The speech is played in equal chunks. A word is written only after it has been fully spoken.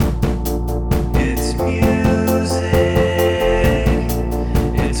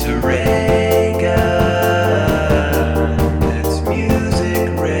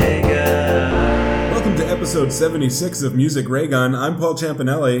76 of Music Raygun. I'm Paul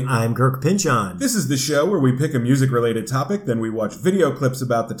Champanelli. I'm Kirk Pinchon. This is the show where we pick a music-related topic, then we watch video clips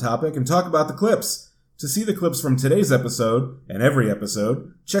about the topic and talk about the clips. To see the clips from today's episode, and every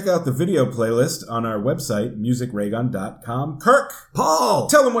episode, check out the video playlist on our website, musicraygun.com. Kirk! Paul!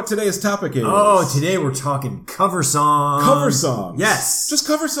 Tell them what today's topic is. Oh, today we're talking cover songs. Cover songs. Yes. Just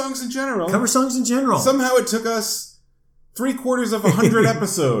cover songs in general. Cover songs in general. Somehow it took us 1/3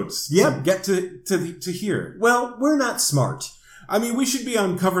 episodes to get to here. Well, we're not smart. I mean, we should be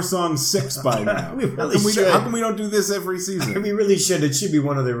on cover song 6 by now. We really should. How come we don't do this every season? We really should. It should be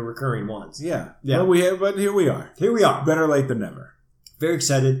one of the recurring ones. Yeah. Yeah. Well, but here we are. Here we are. Better late than never. Very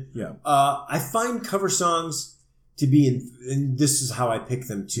excited. Yeah. I find cover songs to be and this is how I pick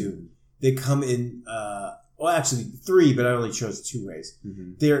them too. They come in, actually 3, but I only chose 2 ways.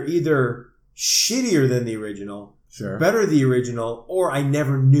 Mm-hmm. They're either shittier than the original, sure, better the original, or I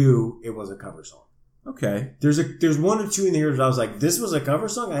never knew it was a cover song. Okay. There's 1 or 2 in here that I was like, this was a cover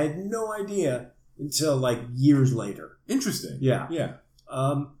song? I had no idea until like years later. Interesting. Yeah. Yeah.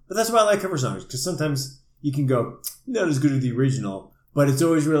 But that's why I like cover songs, because sometimes you can go, not as good as the original, but it's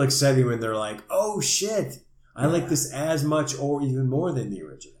always real exciting when they're like, oh shit, I like this as much or even more than the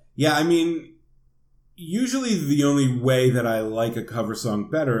original. Yeah, I mean, usually the only way that I like a cover song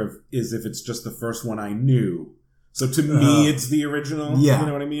better is if it's just the first one I knew. So to me, it's the original. Yeah. You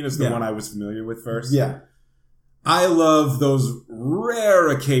know what I mean? It's the one I was familiar with first. Yeah. I love those rare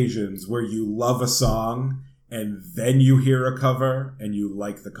occasions where you love a song and then you hear a cover and you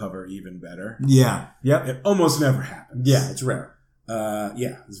like the cover even better. Yeah. Yep. It almost never happens. Yeah, it's rare.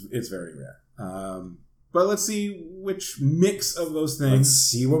 It's very rare. But let's see which mix of those things. Let's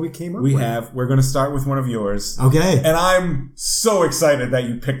see what we came up with. We're going to start with one of yours. Okay. And I'm so excited that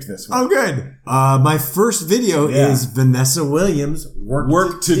you picked this one. Oh, good. My first video is Vanessa Williams'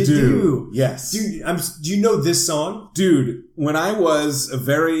 Work to Do. Yes. Do you know this song? Dude, when I was a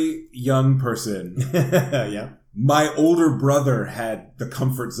very young person, yeah, my older brother had The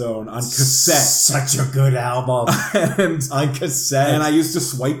Comfort Zone on cassette. Such a good album. And on cassette. And I used to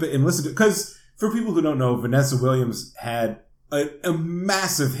swipe it and listen to it. Because for people who don't know, Vanessa Williams had a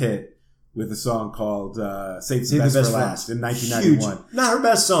massive hit with a song called Save the Best for Last in 1991. Huge. Not her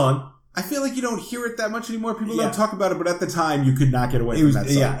best song. I feel like you don't hear it that much anymore. People don't talk about it, but at the time, you could not get away from that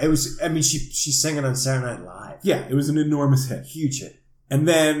song. Yeah, it was. I mean, she sang it on Saturday Night Live. Yeah, it was an enormous hit. Huge hit. And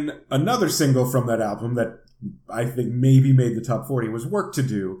then another single from that album that I think maybe made the top 40 was Work to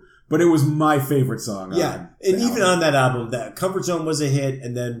Do. But it was my favorite song. Yeah, and even on that album, that Comfort Zone was a hit,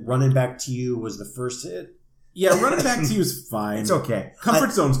 and then Running Back to You was the first hit. Yeah, Running Back to You is fine. It's okay.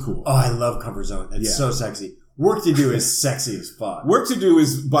 Comfort Zone's cool. Oh, I love Comfort Zone. It's so sexy. Work to Do is sexy as fuck. Work to Do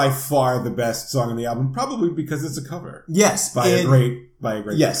is by far the best song on the album, probably because it's a cover. Yes, by a great.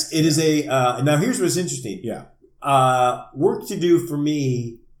 Yes, it is a. Now here's what's interesting. Yeah, Work to Do for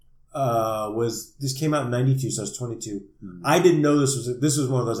me. This came out in 92, so I was 22. Mm-hmm. I didn't know this was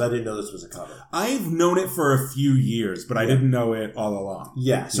one of those, I didn't know this was a cover. I've known it for a few years, but I didn't know it all along.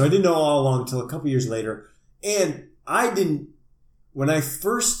 Yeah, so I didn't know all along until a couple years later. And when I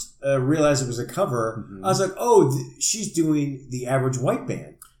first realized it was a cover, I was like, she's doing the Average White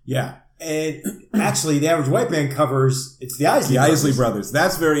Band. Yeah. And actually, the Average White Band covers, it's the Isley Brothers. The Isley Brothers.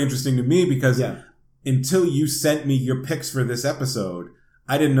 That's very interesting to me because until you sent me your picks for this episode,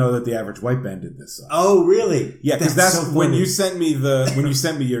 I didn't know that the Average White Band did this song. Oh, really? Yeah, because that's so when you sent me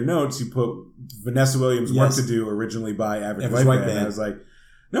your notes, you put Vanessa Williams' Work to Do originally by Average White Band. And I was like,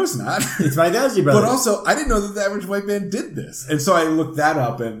 no, it's not. It's by the Isley Brothers. But also, I didn't know that the Average White Band did this. And so I looked that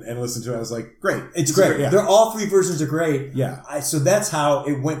up and listened to it. I was like, great. It's great. Yeah. They're all 3 versions are great. Yeah. So that's how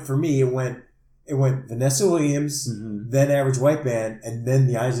it went for me. It went Vanessa Williams, then Average White Band, and then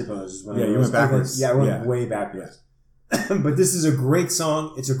the Isley Brothers. You went backwards. I went way backwards. But this is a great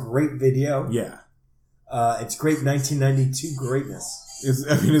song. It's a great video. Yeah. It's great 1992 greatness.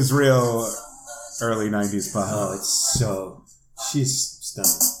 It's real early 90s pop. Oh, she's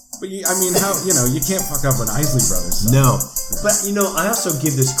stunning. But you can't fuck up an Isley Brothers song. No. But, I also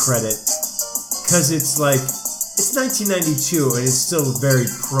give this credit because it's like, it's 1992 and it's still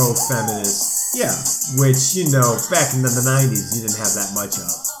very pro-feminist. Yeah. Which, back in the 90s, you didn't have that much of.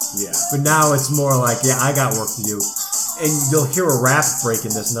 Yeah. But now it's more like, I got work to do. And you'll hear a rap break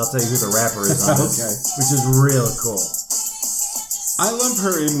in this, and I'll tell you who the rapper is on this, which is real cool. I lump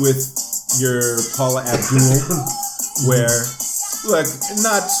her in with your Paula Abdul, where, look,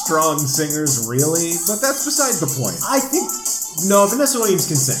 not strong singers really, but that's beside the point. I think, no, Vanessa Williams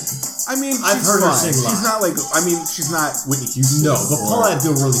can sing. I mean, I've heard her sing live. She's not like, she's not Whitney Houston. No, but Paula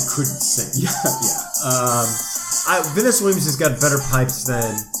Abdul really couldn't sing. Yeah. Vanessa Williams has got better pipes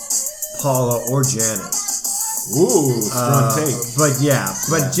than Paula or Janet. Ooh, strong take. But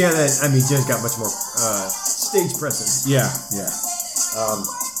Janet's got much more stage presence. Yeah.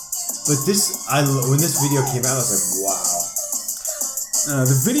 But when this video came out, I was like, wow.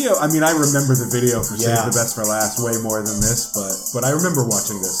 The video, I remember the video for Save the Best for Last way more than this, but I remember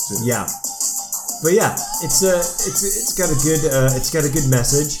watching this too. Yeah. But yeah, it's got a good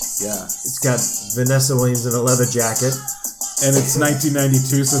message. Yeah. It's got Vanessa Williams in a leather jacket. And it's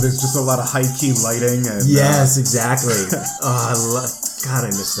 1992, so there's just a lot of high-key lighting. And, yes, exactly. God, I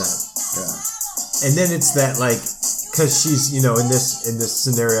miss that. Yeah. And then it's that, because she's, in this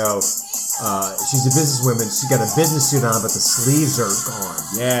scenario, she's a businesswoman. She's got a business suit on, but the sleeves are gone.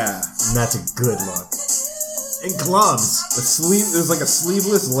 Yeah. And that's a good look. And gloves. There's like a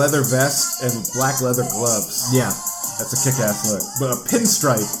sleeveless leather vest and black leather gloves. Yeah. That's a kick-ass look. But a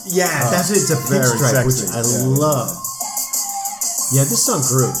pinstripe. Yeah, it's a pinstripe, which I love. Yeah, this song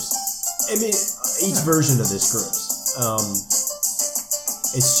grooves. Each version of this grooves.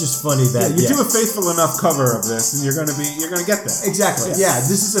 It's just funny that you do a faithful enough cover of this, and you're gonna get that. Exactly. Yeah,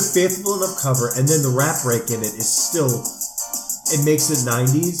 this is a faithful enough cover, and then the rap break in it is still. It makes it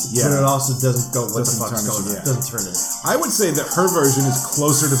 90s, but it also doesn't go. What the fuck's going on? It doesn't turn it. I would say that her version is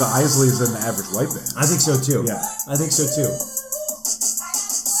closer to the Isleys than the average white band. I think so too. Yeah, I think so too.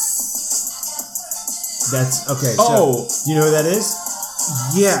 That's okay. So, you know who that is?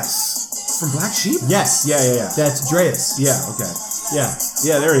 Yes. From Black Sheep? Yes. Yeah. That's Dreas. Yeah, okay.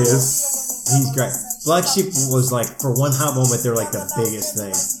 Yeah, there he is. He's great. Black Sheep was for one hot moment, they were the biggest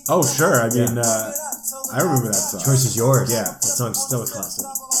thing. Oh, sure. I remember that song. Choice is yours. Yeah. That song's still a classic.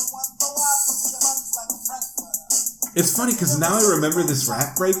 It's funny because now I remember this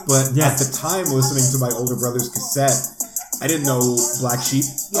rap break, but at the time listening to my older brother's cassette, I didn't know Black Sheep.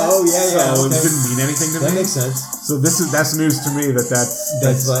 Oh, yeah. So it didn't mean anything to me. That makes sense. So that's news to me that's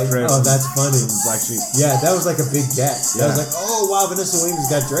that's funny. Black Sheep. Yeah, that was a big get. Yeah. That was oh wow, Vanessa Williams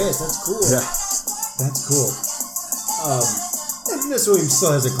got Dreas. That's cool. Yeah. That's cool. And Vanessa Williams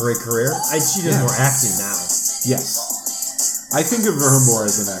still has a great career. She does more acting now. Yes. I think of her more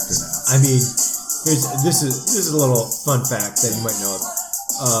as an actor now. This is a little fun fact that you might know of.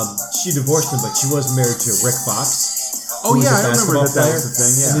 She divorced him, but she was married to Rick Fox. Oh yeah, I remember that was the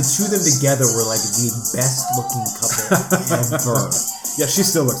thing. Yeah, and the two of them together were the best looking couple ever. Yeah, she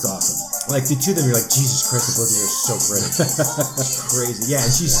still looks awesome. The two of them, you're Jesus Christ, the both of you are so pretty. It's crazy. Yeah,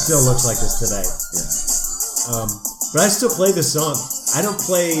 and she still looks like this today. Yeah. But I still play this song. I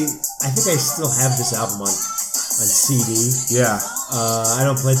think I still have this album on CD. Yeah. I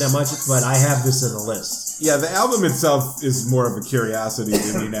don't play it that much, but I have this in a list. Yeah, the album itself is more of a curiosity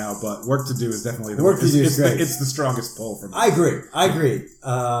to me now, but Work to Do is definitely Work to Do is great. It's the strongest pull for me. I agree.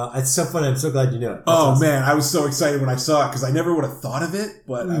 It's so funny. I'm so glad you knew it. That's awesome. Man, I was so excited when I saw it because I never would have thought of it,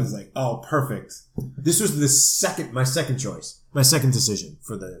 but I was like, oh, perfect. This was my second choice, my second decision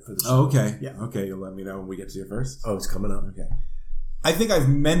for the show. Oh, okay. Yeah. Okay, you'll let me know when we get to you first. Oh, it's coming up. Okay. I think I've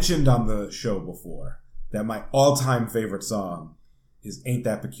mentioned on the show before that my all-time favorite song is Ain't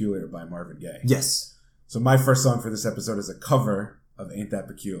That Peculiar by Marvin Gaye. Yes. So my first song for this episode is a cover of Ain't That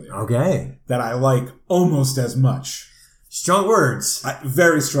Peculiar. Okay. That I like almost as much. Strong words.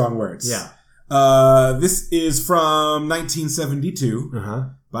 Very strong words. Yeah. This is from 1972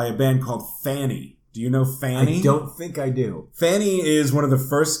 by a band called Fanny. Do you know Fanny? I don't think I do. Fanny is one of the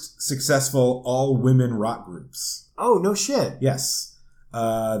first successful all-women rock groups. Oh, no shit. Yes.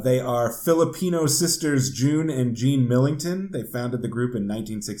 They are Filipino sisters June and Jean Millington. They founded the group in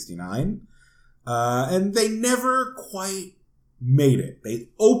 1969. And they never quite made it. They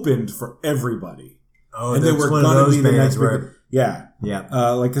opened for everybody. Oh, and they were going to be the next big. Yeah. Yeah.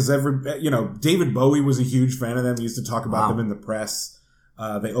 Because David Bowie was a huge fan of them. He used to talk about them in the press.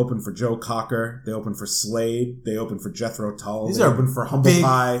 They opened for Joe Cocker. They opened for Slade. They opened for Jethro Tull. They opened for Humble big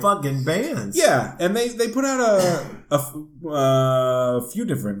Pie. Fucking bands. Yeah, and they put out a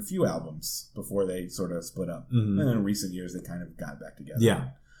few albums before they sort of split up. Mm-hmm. And in recent years, they kind of got back together. Yeah.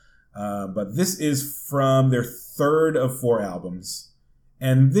 But this is from their third of 4 albums.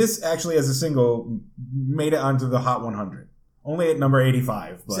 And this actually, as a single, made it onto the Hot 100. Only at number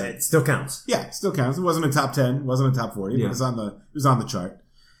 85. But so it still counts. Yeah, it still counts. It wasn't a top 10. It wasn't a top 40. But it was on the chart.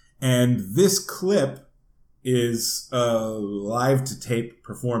 And this clip is a live-to-tape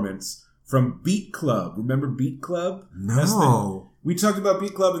performance from Beat Club. Remember Beat Club? No. We talked about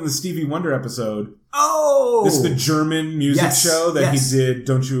Beat Club in the Stevie Wonder episode. Oh! This is the German music show that he did,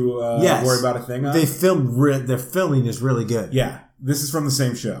 Don't You Worry About a Thing on. Their filming is really good. Yeah. This is from the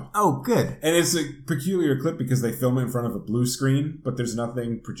same show. Oh, good. And it's a peculiar clip because they film it in front of a blue screen, but there's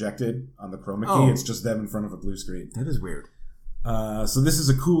nothing projected on the chroma key. It's just them in front of a blue screen. That is weird. So this is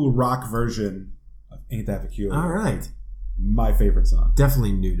a cool rock version of Ain't That Peculiar. All right. My favorite song.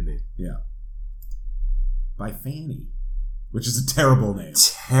 Definitely new to me. Yeah. By Fanny, which is a terrible name.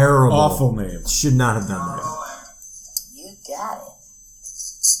 Terrible. Awful name. Should not have done that. You got it.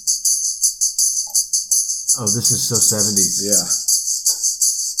 Oh, this is so 70s. Yeah.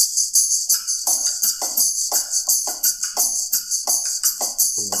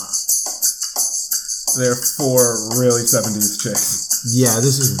 Wow. They're 4 really 70s chicks. Yeah,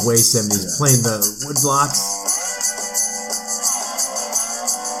 this is way 70s. Yeah. Playing the wood blocks.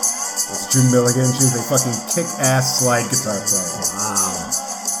 It's June Milligan. She's a fucking kick-ass slide guitar player. Wow.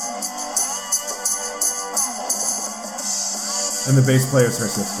 And the bass player is her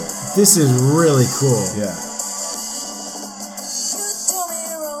sister. This is really cool. Yeah.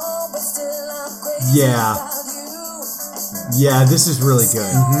 Yeah. Yeah, this is really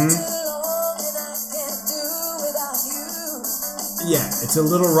good. Mm-hmm. Yeah, it's a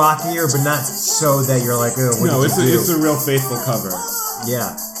little rockier, but not so that you're like, oh, what No, did you do? it's a real faithful cover.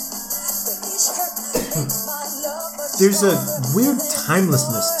 Yeah. There's a weird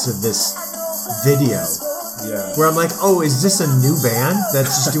timelessness to this video Yeah. where I'm like, oh, is this a new band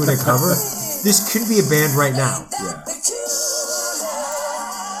that's just doing a cover? This could be a band right now. Yeah.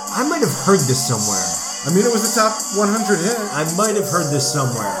 I might have heard this somewhere. I mean, it was a top 100 hit. I might have heard this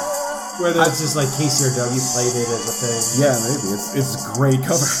somewhere. Whether it's just like KCRW played it as a thing. Yeah, maybe. It's a great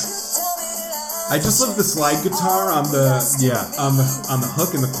cover. I just love the slide guitar on the on the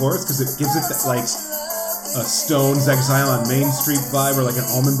hook in the chorus because it gives it that, like a Stones Exile on Main Street vibe or like an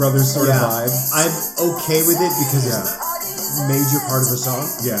Allman Brothers sort of vibe. I'm okay with it because it's a major part of the song.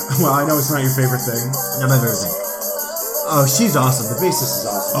 Yeah. Well, I know it's not your favorite thing. Not my favorite thing. Oh, she's awesome. The bassist is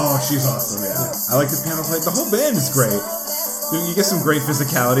awesome. Oh, she's awesome. Yeah. I like the piano play. The whole band is great. You get some great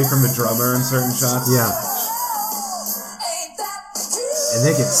physicality from the drummer in certain shots. Yeah. And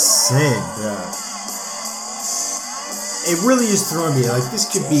they can sing. Yeah. It really is throwing me. Like, this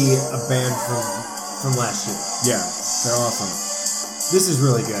could be a band from last year. Yeah. They're awesome. This is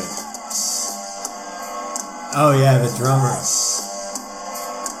really good. Oh, yeah, the drummer.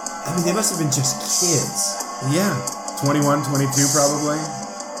 I mean, they must have been just kids. Yeah. 21, 22 probably.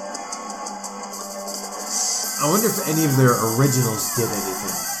 I wonder if any of their originals did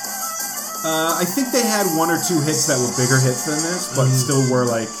anything. I think they had 1 or 2 hits that were bigger hits than this, but still were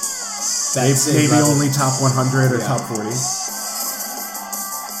like maybe only top 100 or top 40.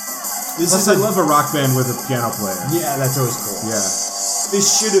 Plus, I love a rock band with a piano player. Yeah, that's always cool. Yeah. They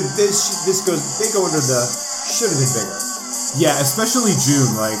go under the should have been bigger. Yeah, especially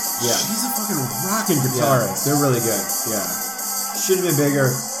June. Like, Yeah. she's a fucking rockin' Yeah, guitarist. they're really good. Yeah. Should have been bigger.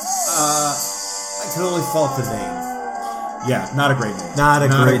 I can only fault the name. Yeah, not a great name. Not a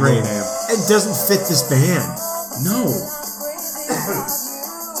great name. name. It doesn't fit this band. No.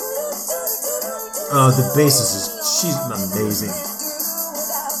 Oh, the bassist she's amazing.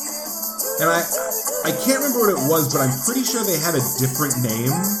 And I can't remember what it was, but I'm pretty sure they had a different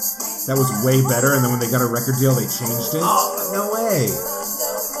name that was way better, and then when they got a record deal, they changed it. Oh, no way.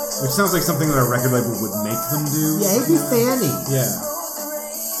 Which sounds like something that a record label would make them do. Yeah, it'd be Fanny. Yeah.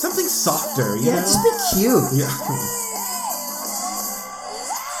 Something softer, you know? Yeah, just be cute. Yeah.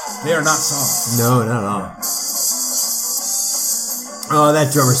 They are not soft. No, not at all. Oh,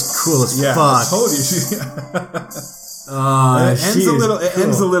 that drummer's cool as Yeah, fuck. I told you. It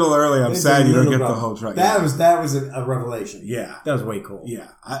ends a little early. I'm sad you don't get the whole track. That was a revelation. Yeah. That was way cool. Yeah.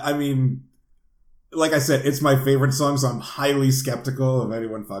 I mean, like I said, it's my favorite song, so I'm highly skeptical of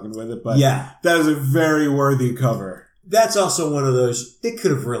anyone fucking with it, but Yeah. that is a very worthy cover. That's also one of those, they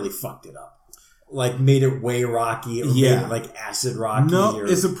could have really fucked it up. Like, made it way rocky, or made it like acid rocky. No, or,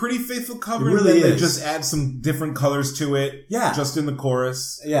 it's a pretty faithful cover. It really They is. just add some different colors to it. Yeah. Just in the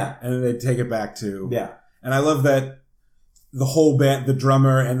chorus. Yeah. And then they take it back to. Yeah. And I love that the whole band, the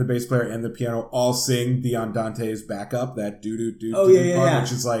drummer and the bass player and the piano all sing the Andante's backup, that doo-doo-doo Oh, doo yeah, part, yeah.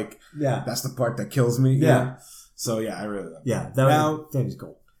 which is like, Yeah. that's the part that kills me. you Yeah. know? So yeah, I really love it. Yeah. Now- that was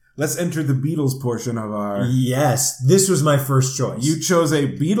cool. Let's enter the Beatles portion of our... Yes. This was my first choice. You chose a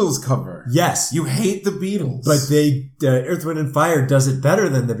Beatles cover. Yes. You hate the Beatles. But Earth, Wind & Fire does it better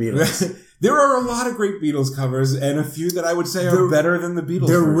than the Beatles. There are a lot of great Beatles covers, and a few that I would say are better than the Beatles.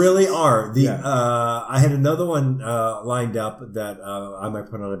 There version. really are. Yeah. I had another one lined up that I might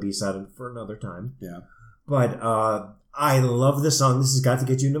put on a B-side for another time. Yeah. But I love this song. This has got to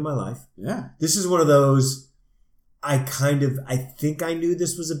get you into my life. Yeah. This is one of those, I think I knew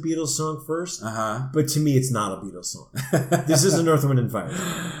this was a Beatles song first, but to me, it's not a Beatles song. This is an Earth, Wind & Fire.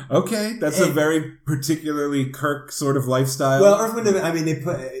 Okay, that's a very particularly Kirk sort of lifestyle. Well, Earth, Wind & I mean,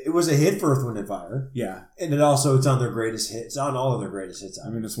 it was a hit for Earth, Wind & Fire. Yeah. And it's on their greatest hits. It's on all of their greatest hits. I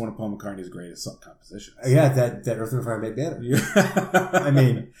mean, it's one of Paul McCartney's greatest song compositions. Yeah, that Earth, Wind & Fire made better. Yeah. I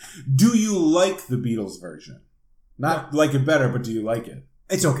mean, do you like the Beatles version? Not like it better, but do you like it?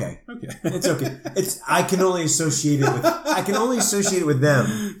 It's okay. Okay. It's okay. I can only associate it with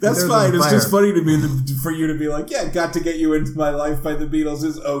them. That's fine. It's just funny to me for you to be like, yeah, Got to Get You Into My Life by the Beatles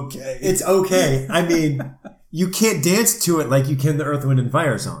is okay. It's okay. I mean, you can't dance to it like you can the Earth, Wind &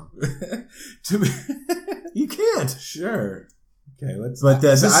 Fire song. To me, you can't. Sure. Okay, let's. But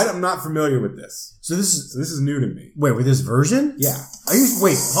I'm not familiar with this. So this is new to me. Wait, with this version? Yeah. Are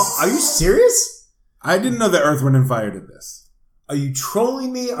you serious? I didn't know that Earth, Wind & Fire did this. Are you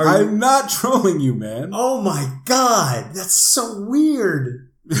trolling me? I'm not trolling you, man. Oh my god, that's so weird.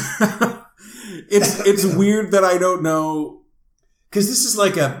 It's weird that I don't know, because this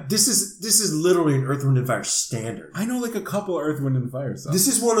is literally an Earth, Wind & Fire standard. I know like a couple Earth, Wind & Fire songs. This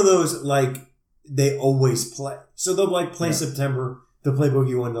is one of those like they always play. So they'll like play September. They'll play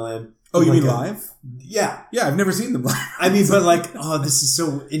Boogie Wonderland. Oh, you mean live? Yeah. Yeah, I've never seen them live. I mean, but like, oh, this is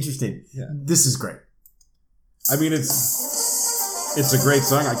so interesting. Yeah. This is great. I mean, it's a great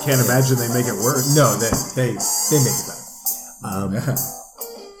song. I can't imagine they make it worse. No, they make it better.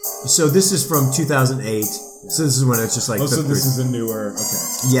 So this is from 2008. Yeah. So this is when it's just like... so this is a newer...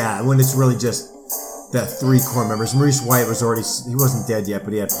 Okay. Yeah, when it's really just the three core members. Maurice White was already... He wasn't dead yet,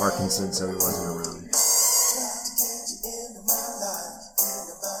 but he had Parkinson's, so he wasn't around.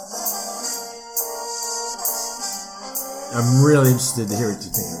 I'm really interested to hear what you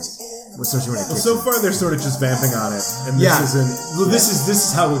think of this. Especially when it kicks so in. far they're sort of just vamping on it, and this isn't. Well, this is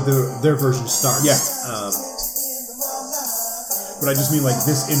how their version starts. Yeah. But I just mean like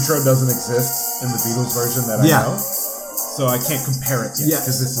this intro doesn't exist in the Beatles version that I know, so I can't compare it yet.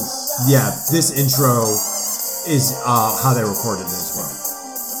 Because this is. Yeah, this intro is how they recorded it as well.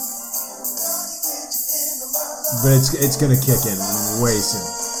 But it's gonna kick in way soon.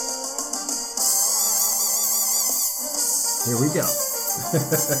 Here we go.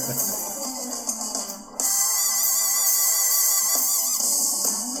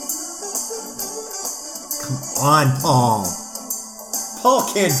 Come on, Paul. Paul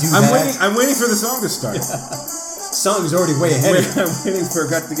can't do that. I'm waiting for the song to start. Song's already way ahead. I'm waiting for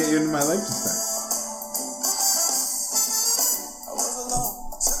Got to Get You Into My Life to start.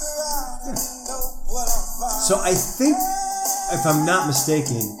 So I think, if I'm not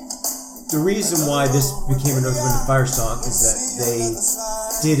mistaken, the reason why this became an Earth, Wind & Fire song is that they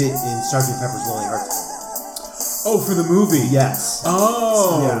did it in Sgt. Pepper's Lonely Hearts Club Band. Oh, for the movie? Yes.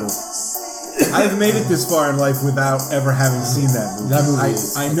 Oh. Yeah. I've made it this far in life without ever having seen that movie.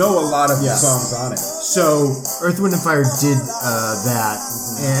 I know a lot of the songs on it. So Earth, Wind & Fire did that,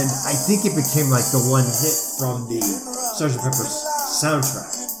 and I think it became like the one hit from the Sgt. Pepper's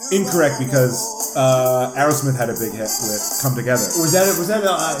soundtrack. Incorrect, because Aerosmith had a big hit with "Come Together." Was that?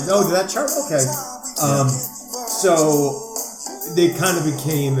 Did that chart? Okay. So they kind of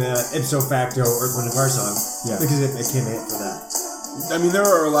became ipso facto Earth, Wind & Fire song because it became a hit for that. I mean, there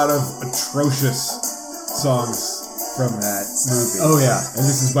are a lot of atrocious songs from that movie. Oh yeah, and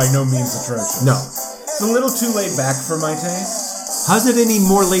this is by no means atrocious. No, it's a little too laid back for my taste. How's it any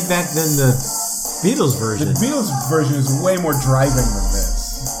more laid back than the Beatles version? The Beatles version is way more driving than this.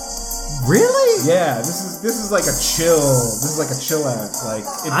 Really? Yeah, this is like a chill. This is like a chill out. Like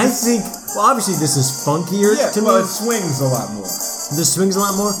I think. Well, obviously this is funkier. Yeah, to well, me. it swings a lot more. This swings a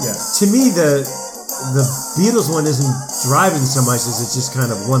lot more. Yeah. To me, the Beatles one isn't driving so much as it's just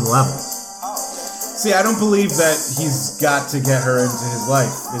kind of one level. See, I don't believe that he's got to get her into his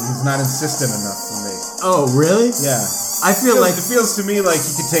life. He's not insistent enough for me. Oh, really? Yeah. I feel like it feels to me like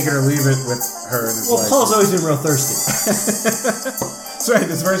he could take it or leave it with her in his life. Well, Paul's always been real thirsty. That's right.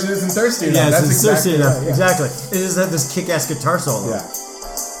 This version isn't thirsty enough. Yeah, That's it's thirsty enough. Right, yeah. Exactly. It just had this kick-ass guitar solo. Yeah.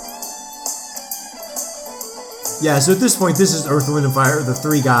 Yeah. So at this point, this is Earth, Wind & Fire, the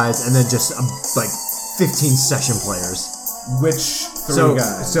three guys, and then just like 15 session players. Which three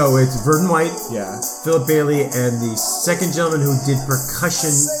guys? So it's Verdon White, Philip Bailey, and the second gentleman who did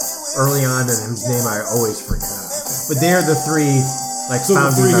percussion early on, and whose name I always forget. But they're the three, like, so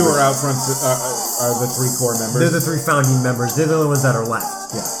founding the three members. who are out front are the three core members? They're the three founding members. They're the only ones that are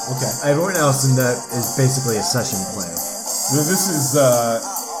left. Yeah, okay. Everyone else in that is basically a session player. This is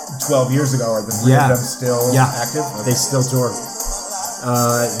 12 years ago. Are the three of them still active? Okay. They still tour.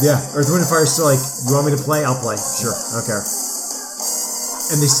 Earth, Wind & Fire is still like, you want me to play? I'll play. Sure. I don't care.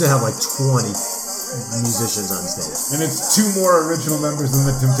 And they still have like 20 musicians on stage. And it's 2 more original members than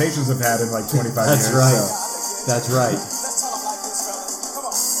the Temptations have had in like 25 That's years. right. So. That's right.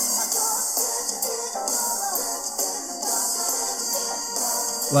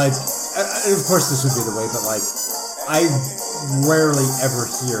 Like, and of course this would be the way, but like, I rarely ever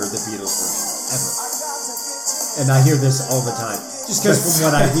hear the Beatles version, ever. And I hear this all the time. Just because from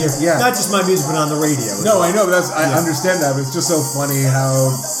what I hear, Yeah. not just my music, but on the radio. as No, well. I know. I understand that, but it's just so funny how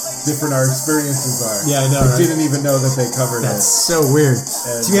different our experiences are. Yeah, I know, I right? didn't even know that they covered That's it. so weird.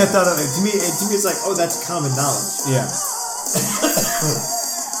 And, To me, I thought of it. To me, it's like, oh, that's common knowledge. Yeah.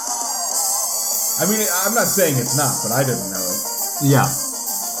 I mean, I'm not saying it's not, but I didn't know it. Yeah.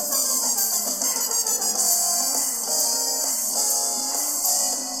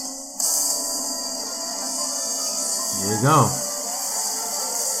 There you go.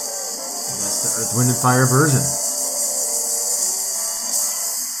 That's the Earth, Wind, and Fire version.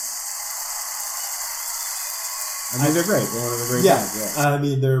 I mean, they're great. They're one of the great Yeah, bands. I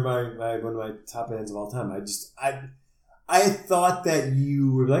mean, they're my one of my top bands of all time. I thought that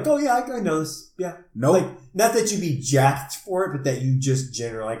you were like, oh yeah, I know this. Yeah, Nope. Like, not that you'd be jacked for it, but that you just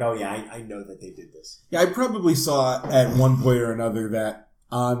generally like, oh yeah, I know that they did this. Yeah, I probably saw at one point or another that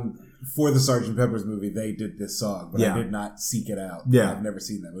for the Sgt. Pepper's movie, they did this song, but Yeah. I did not seek it out. Yeah. I've never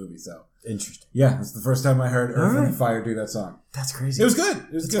seen that movie, so. Interesting. Yeah, it's the first time I heard Earth, All Wind, right. and Fire do that song. That's crazy. It was good.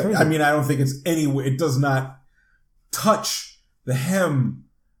 It was That's good. crazy. I mean, I don't think it's it does not touch the hem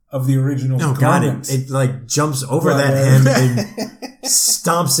of the original No, God, garment. it like jumps over But, that hem and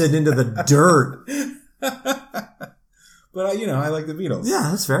stomps it into the dirt. But, I like the Beatles. Yeah,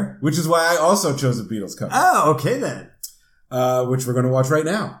 that's fair. Which is why I also chose a Beatles cover, Oh, okay then. which we're going to watch right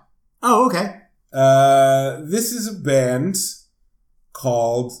now. Oh, okay. This is a band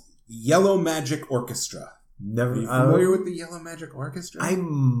called Yellow Magic Orchestra. Never. Are you familiar with the Yellow Magic Orchestra? I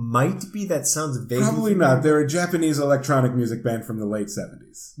might be. That sounds vaguely Probably familiar. not. They're a Japanese electronic music band from the late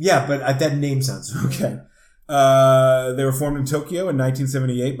 70s. Yeah, but that name sounds Okay. They were formed in Tokyo in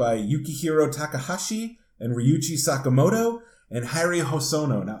 1978 by Yukihiro Takahashi and Ryuichi Sakamoto and Harry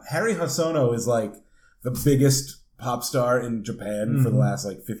Hosono. Now, Harry Hosono is like the biggest pop star in Japan for the last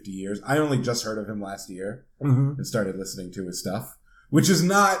 50 years. I only just heard of him last year and started listening to his stuff, which is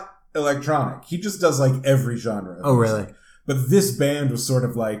not electronic. He just does every genre. of Oh, music. really? But this band was sort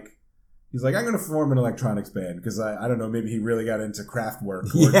of he's like, I'm going to form an electronics band because I don't know, maybe he really got into Kraftwerk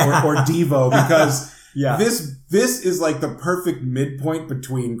or Devo because Yeah. this is the perfect midpoint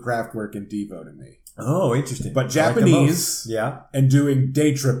between Kraftwerk and Devo to me. Oh, interesting. But I like them Japanese both. Yeah. and doing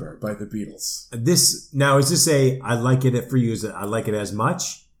Day Tripper by the Beatles. This now is this I like it for you? Is it I like it as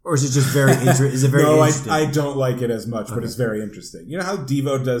much, or is it just very Is it very No, interesting? I don't like it as much, but Okay. it's very interesting. You know how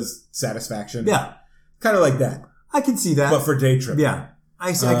Devo does Satisfaction? Yeah, Kind of like that, I can see that. but for Day Tripper. yeah,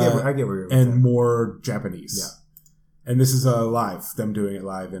 I see. I get where you're with And that. more Japanese. Yeah. And this is live, them doing it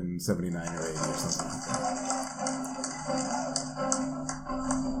live in 79 or 80 or something like that.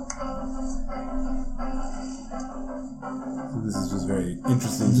 So this is just very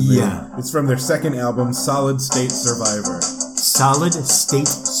interesting to me. Yeah. It's from their second album, Solid State Survivor. Solid State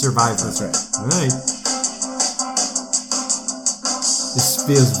Survivor. That's right. All right. This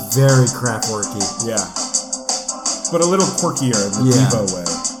feels very Kraftwerky. Yeah. But a little quirkier in the Yeah. Devo way.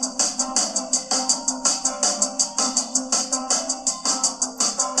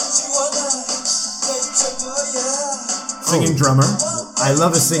 Singing drummer. I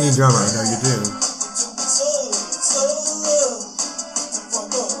love a singing drummer. I know you do.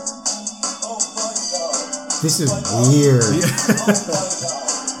 This is weird.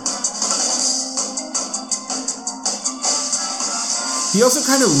 He also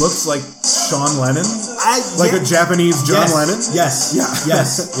kind of looks like Sean Lennon. Like yeah. a Japanese John Yes. Lennon? Yes. Yeah.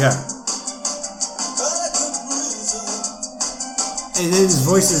 Yes. Yeah. And his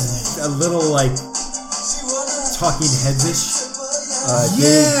voice is A little Talking Heads-ish.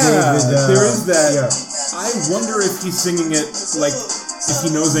 There is that. Yeah. I wonder if he's singing it if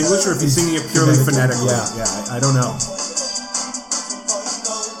he knows English or if he's singing it purely phonetically. Yeah. I don't know.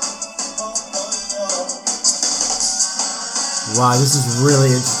 wow. This is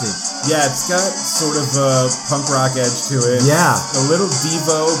really interesting. Yeah, it's got sort of a punk rock edge to it. Yeah. A little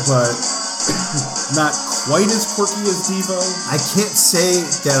Devo, but not quite as quirky as Devo. I can't say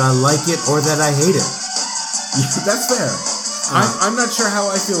that I like it or that I hate it. Yeah, that's fair. I'm not sure how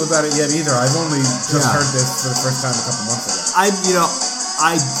I feel about it yet either. I've only just Yeah. heard this for the first time a couple months ago.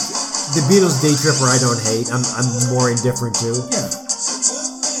 The Beatles Day Tripper I don't hate. I'm more indifferent to. Yeah.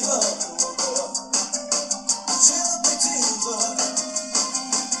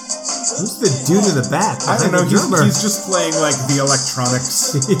 Who's the dude in the back? I don't know. The drummer? He's just playing like the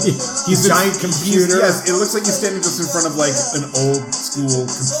electronics. He's a giant computer. Yes, it looks like he's standing just in front of like an old school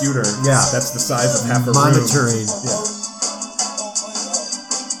computer. Yeah. That's the size of half a room. Monitoring. Yeah.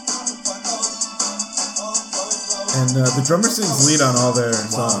 And the drummer sings lead on all their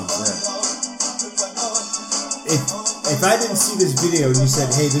songs. Yeah. If I didn't see this video and you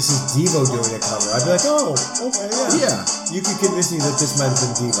said, "Hey, this is Devo doing a cover," I'd be like, "Oh, okay, yeah." Yeah. You could convince me that this might have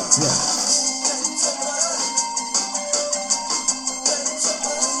been Devo. Yeah.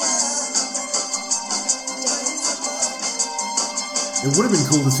 It would have been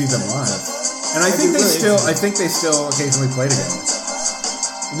cool to see them live, and I think they still occasionally play together.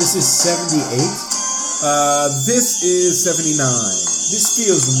 This is 78. This is 79. This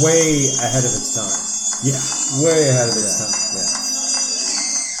feels way ahead of its time. Yeah, Way ahead of its time. yeah.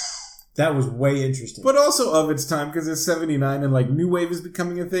 That was way interesting. But also of its time because it's 79 and like new wave is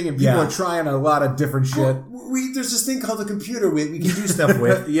becoming a thing and people Yeah. are trying a lot of different shit. There's this thing called a computer we can do stuff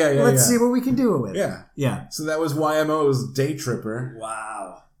with. Yeah. Let's see what we can do with it. Yeah. Yeah. So that was YMO's Day Tripper.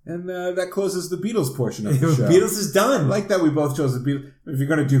 Wow. And that closes the Beatles portion of the show. Beatles is done. I like that we both chose the Beatles. If you're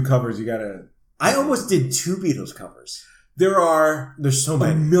going to do covers, you got to... I almost did 2 Beatles covers. There's so a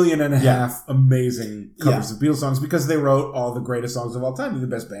many. million and a half amazing covers Yeah. of Beatles songs because they wrote all the greatest songs of all time. They're the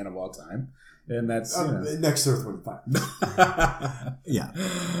best band of all time. And that's... Next Earth, Wind & Fire. Yeah.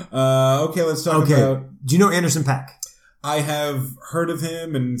 Okay, let's talk about... Do you know Anderson .Paak? I have heard of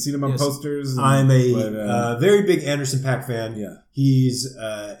him and seen him on Yes. posters. And, I'm a very big Anderson .Paak fan. Yeah. He's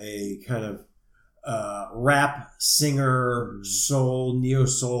a kind of rap singer, soul,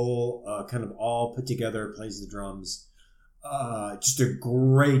 neo-soul, kind of all put together, plays the drums. Just a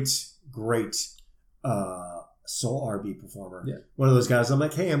great soul R&B performer. Yeah. One of those guys, I'm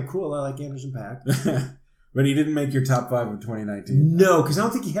like, hey, I'm cool. I like Anderson .Paak. But he didn't make your top 5 of 2019. No, because I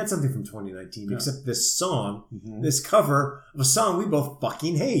don't think he had something from 2019 No. except this song, Mhm. this cover of a song we both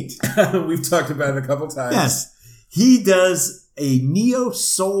fucking hate. We've talked about it a couple times. Yes. He does a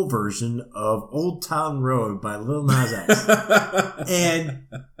neo-soul version of Old Town Road by Lil Nas X. And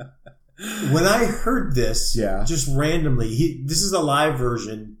when I heard this, Yeah. just randomly, this is a live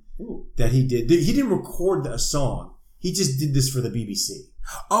version that he did. He didn't record a song. He just did this for the BBC.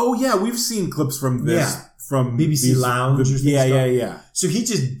 Oh, yeah, we've seen clips from this. Yeah. From BBC Lounge or Yeah, stuff. yeah. So he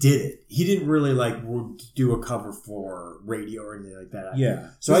just did it. He didn't really do a cover for radio or anything like that. Yeah.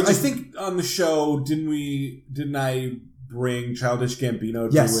 So I think on the show, didn't I bring Childish Gambino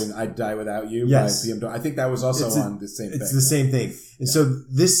Yes. doing I'd Die Without You Yes. by PM Dawn? I think that was also on the same thing. It's the same thing. And so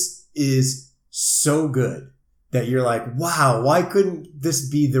this is so good that you're like, wow, why couldn't this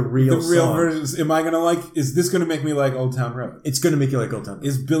be the real song? version. Is this going to make me like Old Town Road? It's going to make you like Old Town Road.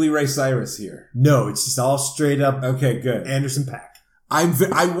 Is Billy Ray Cyrus here? No, it's just all straight up Okay, good. Anderson .Paak. I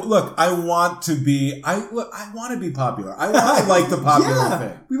want to be popular. I want to like the popular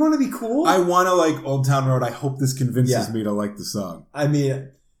thing. We want to be cool. I want to like Old Town Road. I hope this convinces Yeah. me to like the song. I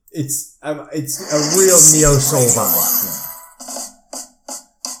mean, it's a real neo-soul vibe.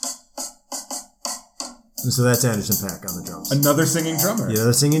 And so that's Anderson .Paak on the drums. Another singing drummer. The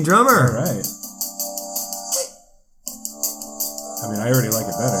other singing drummer. All right. I mean, I already like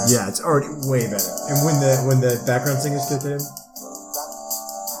it better. Yeah, it's already way better. And when the background singers kick in, it's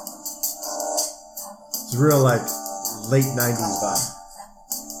real like late 90s vibe.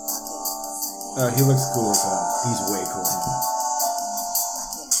 He looks cool as hell. He's way cool.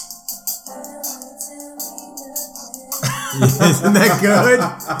 Isn't that good?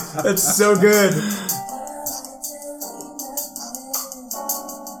 That's so good.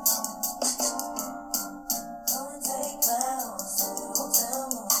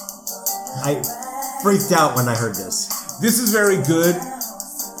 I freaked out when I heard this. This is very good.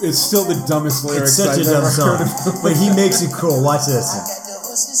 It's still the dumbest lyrics It's such I've a dumb ever song, heard. but he makes it cool. Watch this.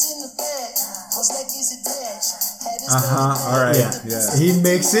 All right. Yeah. He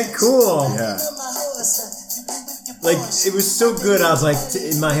makes it cool. Yeah. Like, it was so good, I was like,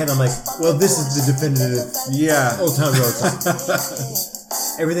 in my head, I'm like, well, this is the definitive Yeah. Old Town Road song.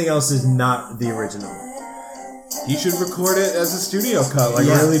 Everything else is not the original. He should record it as a studio cut. Like,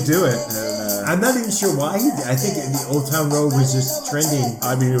 Yeah. really do it. And, I'm not even sure why he did. I think the Old Town Road was just trending.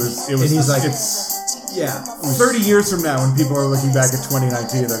 I mean, it was. And he's like, it's yeah. 30 years from now, when people are looking back at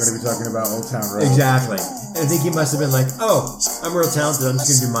 2019, they're going to be talking about Old Town Road. Exactly. And I think he must have been like, oh, I'm real talented. I'm just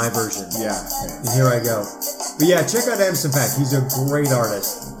going to do my version. Yeah. And here I go. But yeah, check out Anderson .Paak. He's a great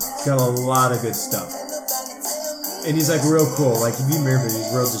artist. He's got a lot of good stuff. And he's like real cool. Like if you remember, he's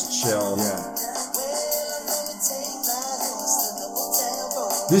real just chill. Yeah.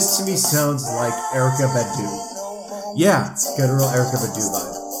 This to me sounds like Erykah Badu. Yeah. It's got a real Erykah Badu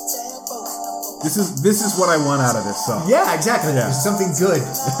vibe. This is what I want out of this song. Yeah, exactly. Yeah. There's something good.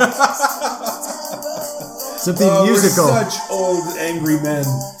 Something Oh, musical. We're such old angry men.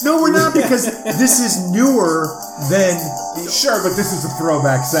 No, we're not, because this is newer than the. Sure, but this is a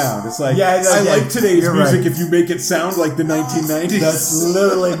throwback sound. It's like, Yeah, I yeah, like today's you're music right. if you make it sound like the 1990s. That's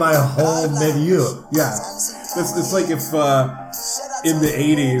literally my whole milieu. Yeah. It's like if in the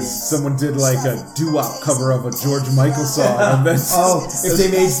 80s someone did like a doo-wop cover of a George Michael song. And then, Oh, if they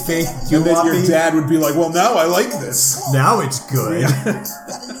made fake and then your doo-woppy, dad would be like, well, now I like this. Now it's good.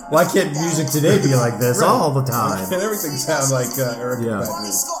 Why can't music today be like this all the time? And everything sounds like Eric Yeah.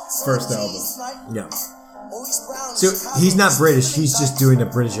 Clapton's first album. Yeah. So he's not British. He's just doing a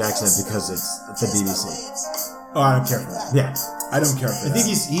British accent because it's the BBC. Oh, I don't care for that. Yeah. I don't care for I that. think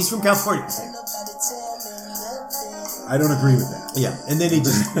he's from California. I think. I don't agree with that. Yeah, and then he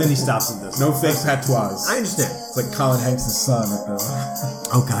stops at this. No fake patois. I understand. It's like Colin Hanks' son at the...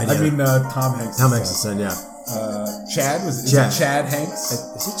 Oh, God, yeah. I mean, Tom Hanks' Tom son. Hanks' son, yeah. Chad? Is Chad. it Chad Hanks?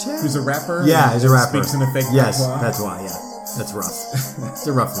 Is he Chad? Who's a rapper? Yeah, and he's a rapper. Speaks in a fake Yes, patois? that's why, yeah. That's rough. It's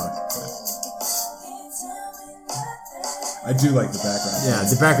a rough look. I do like the background. Yeah,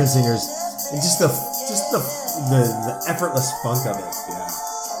 the background singers, and just the effortless funk of it. Yeah.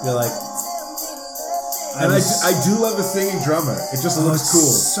 You're like, And I do love a singing drummer. It just looks cool.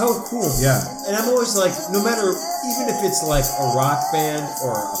 so cool. Yeah. And I'm always like, no matter, even if it's like a rock band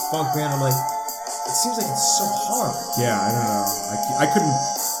or a funk band, I'm like, it seems like it's so hard. Yeah, I don't know. I couldn't...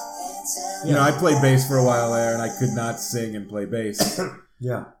 You know, I played bass for a while there, and I could not sing and play bass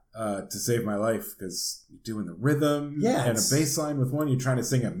Yeah. to save my life, because you're doing the rhythm Yeah, and a bass line with one, you're trying to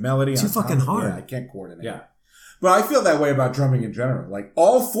sing a melody. Too on top fucking of it. hard. Yeah, I can't coordinate. Yeah. But I feel that way about drumming in general. Like,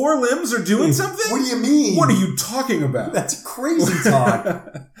 all four limbs are doing something? What do you mean? What are you talking about? That's crazy talk.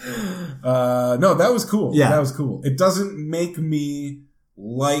 No, that was cool. Yeah. That was cool. It doesn't make me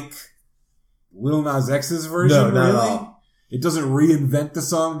like Lil Nas X's version, No, not at really. all. It doesn't reinvent the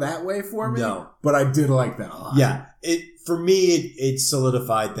song that way for me. No. But I did like that a lot. Yeah. For me, it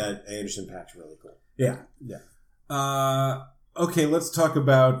solidified that Anderson .Paak's really cool. Yeah. Yeah. Okay, let's talk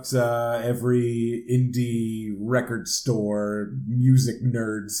about every indie record store music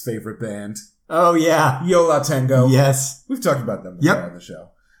nerd's favorite band, Oh, yeah. Yo La Tengo. Yes. We've talked about them before Yep. on the show.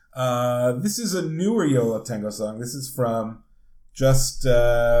 This is a newer Yo La Tengo song. This is from just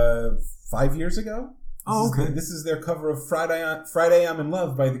 5 years ago. Oh, okay. This is their cover of Friday I'm in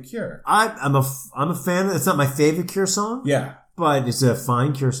Love by The Cure. I'm a fan. It's not my favorite Cure song, Yeah. but it's a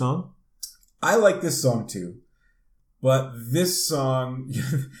fine Cure song. I like this song too. But this song,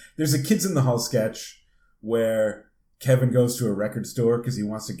 there's a Kids in the Hall sketch where Kevin goes to a record store because he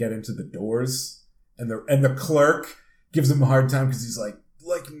wants to get into the Doors, and the clerk gives him a hard time because he's like,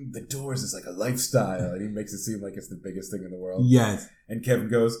 liking the Doors is like a lifestyle, and he makes it seem like it's the biggest thing in the world. Yes. And Kevin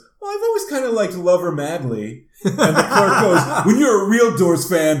goes, well, I've always kind of liked Lover Madly. And the clerk goes, when you're a real Doors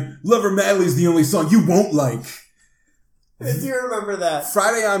fan, Lover Madly is the only song you won't like. I do remember that.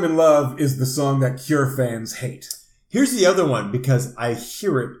 Friday I'm in Love is the song that Cure fans hate. Here's the other one, because I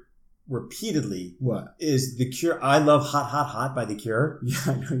hear it repeatedly, What? is The Cure. I love Hot, Hot, Hot by The Cure. Yeah,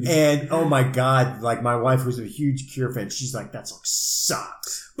 I know you. And, oh my God, like my wife was a huge Cure fan. She's like, that song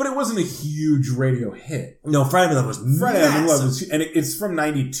sucks. But it wasn't a huge radio hit. No, Friday I'm in Love was Friday I'm in Love massive. is, and it's from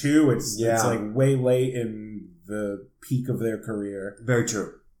 92. It's Yeah. like way late in the peak of their career. Very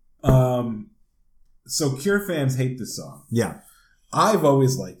true. So Cure fans hate this song. Yeah. I've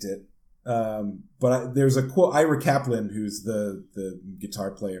always liked it. But there's a quote, Ira Kaplan, who's the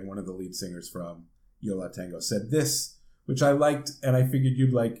guitar player and one of the lead singers from Yo La Tengo, said this, which I liked, and I figured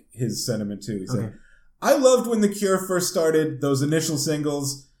you'd like his sentiment too. He said, I loved when The Cure first started, those initial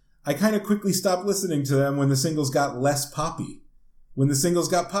singles. I kind of quickly stopped listening to them when the singles got less poppy. When the singles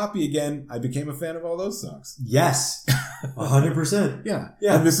got poppy again, I became a fan of all those songs. Yes. 100%. Yeah.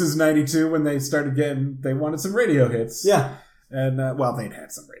 Yeah. And this is 92 when they started they wanted some radio hits. Yeah. And, well, they'd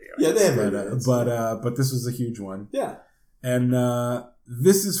had some radio Yeah, hits. they had but, radio hits. but this was a huge one. Yeah. And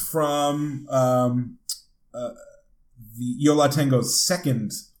this is from the Yo La Tengo's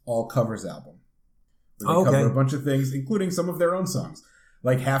second all covers album. Where they cover a bunch of things, including some of their own songs.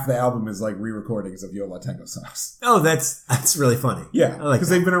 Like half the album is like re-recordings of Yo La Tengo songs. Oh, that's really funny. Yeah, I like because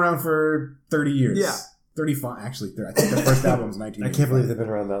that. they've been around for 30 years. Yeah. 35, actually. I think the first album was 1985. I can't believe they've been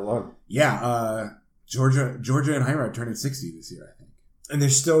around that long. Yeah, Georgia and Hyra are turning 60 this year, I think. And they're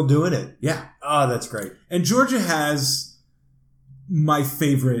still doing it. Yeah. Oh, that's great. And Georgia has my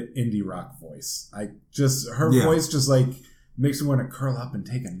favorite indie rock voice. Her Yeah. voice just like makes me want to curl up and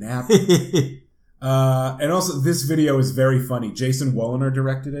take a nap. And also, this video is very funny. Jason Woliner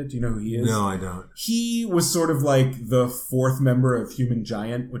directed it. Do you know who he is? No, I don't. He was sort of like the fourth member of Human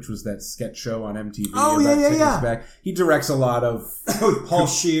Giant, which was that sketch show on MTV. Oh, about 10 yeah. years back. He directs a lot of... Paul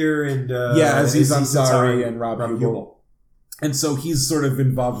Scheer and... Aziz Ansari and Rob Hubel. Hubel. And so he's sort of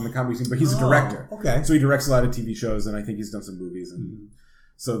involved in the comedy scene, but he's a director. Okay. So he directs a lot of TV shows, and I think he's done some movies. And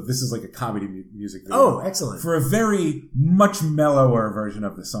so this is like a comedy music video. Oh, excellent. For a very much mellower version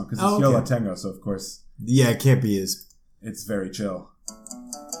of the song, because it's Yo La Tengo, so of course... Yeah, it can't be as... It's very chill.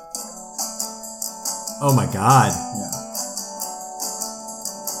 Oh my god. Yeah.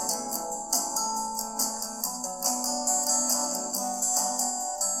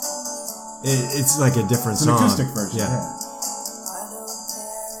 It's like a different It's an song. acoustic version. Yeah. I don't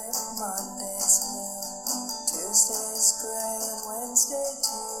care if Monday's blue, Tuesday's gray, and Wednesday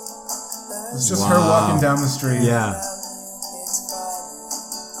too. It's just Wow. her walking down the street. Yeah. It's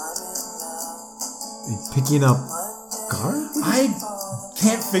Friday, I'm in love. Picking up garbage? I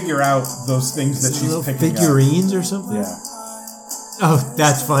can't figure out those things that she's Little picking figurines or something? up. Yeah. Oh,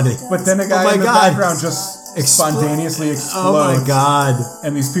 that's funny. But then a guy my in the God. background just spontaneously explodes. Oh my god.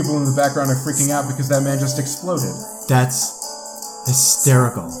 And these people in the background are freaking out because that man just exploded. That's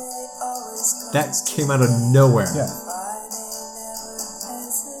hysterical. That came out of nowhere. Yeah.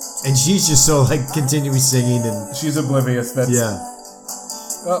 And she's just so like continually singing and She's oblivious that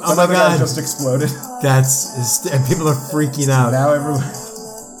oh my another guy God. just exploded. and people are freaking out. Now everyone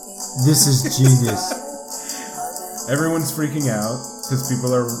This is genius. everyone's freaking out because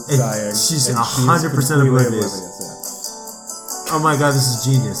people are And dying. she's and 100% completely oblivious. yeah. Oh my god, this is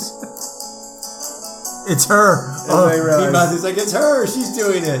genius. It's her. And they realize, He's like, it's her. She's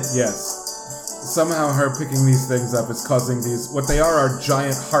doing it. yes. Somehow her picking these things up is causing these, what they are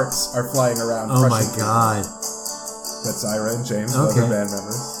giant hearts are flying around. Oh my crushing people. god. That's Ira and James, Okay. other band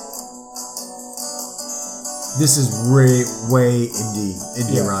members. This is way indie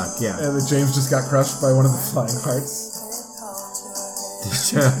Yeah. rock. Yeah. And then James just got crushed by one of the flying hearts.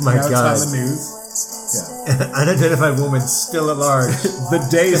 Oh my now god. it's on the news. Yeah. Unidentified woman still at large. The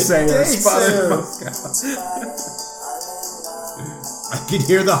Day Sayer Day spotted Sayer. in Moscow. I can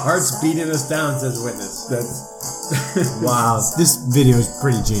hear the hearts beating us down, says witness. That's Wow. This video is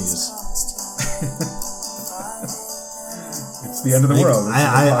pretty genius. it's the end of the world. It's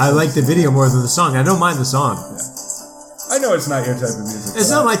I like the video more than the song. I don't mind the song. I know it's not your type of music. It's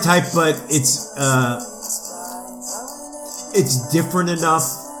but not my type, but it's different enough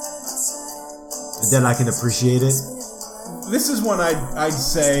that I can appreciate it. This is one I'd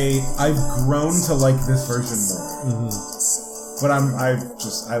say I've grown to like this version more. But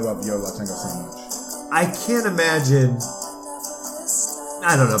I love Yo La Tengo so much. I can't imagine.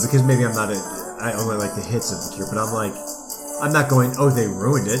 I don't know, because maybe I only like the hits of The Cure, but I'm not going, oh, they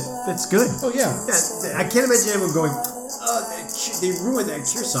ruined it. That's good. Oh yeah. Yeah, I can't imagine anyone going, oh, they ruined that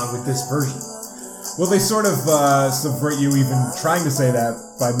Cure song with this version. Well, they sort of subvert you even trying to say that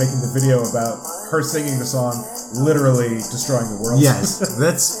by making the video about her singing the song, literally destroying the world. Yes,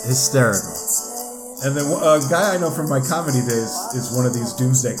 that's hysterical. And then a guy I know from my comedy days is one of these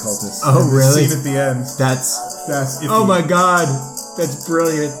doomsday cultists. Oh, And the really? scene at the end. That's That's oh my god, that's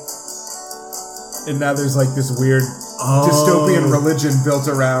brilliant. And now there's like this weird Oh. dystopian religion built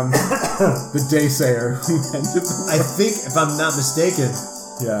around the Daysayer who ended the I world. think, if I'm not mistaken,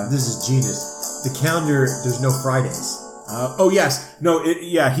 Yeah. this is genius. The calendar, there's no Fridays. Oh yes, no,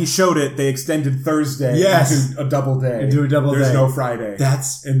 he showed it. They extended Thursday Yes. into a double day. Into a double There's day. no Friday.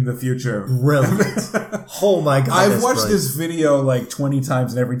 That's in the future. brilliant. Oh my god. I've that's watched brilliant. this video like 20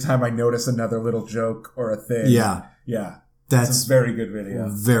 times, and every time I notice another little joke or a thing. Yeah, Yeah. that's It's a very good video.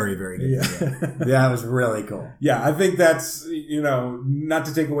 very, very good. Yeah. Yeah, it was really cool. Yeah, I think that's, not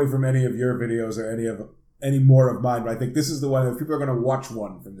to take away from any of your videos or any more of mine, but I think this is the one that people are going to watch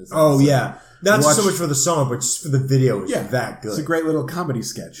one from this. Oh episode. yeah, not just so Watch- much for the song, but just for the video. It's Yeah. that good. It's a great little comedy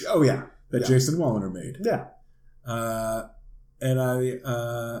sketch Oh yeah, that yeah. Jason Woliner made. Yeah, And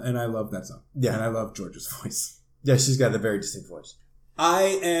I love that song. Yeah. And I love George's voice. yeah. She's got a very distinct voice.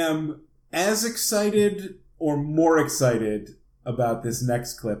 I am as excited or more excited about this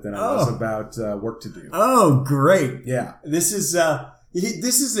next clip than I was Oh. about Work to Do. Oh, great. Yeah. This is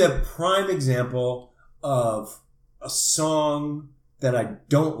a prime example of a song that I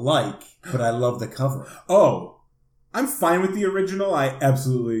don't like, but I love the cover. Oh, I'm fine with the original. I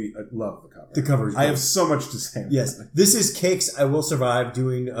absolutely love the cover. The cover is I have great. so much to say. about Yes, it. this is Cake's "I Will Survive"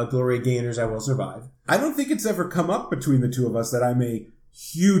 doing Gloria Gaynor's "I Will Survive." I don't think it's ever come up between the two of us that I'm a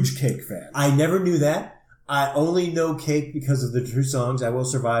huge Cake fan. I never knew that. I only know Cake because of the two songs "I Will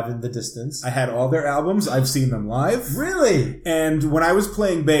Survive" and "The Distance." I had all their albums. I've seen them live. Really? And when I was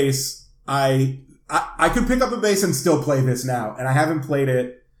playing bass, I I could pick up a bass and still play this now, and I haven't played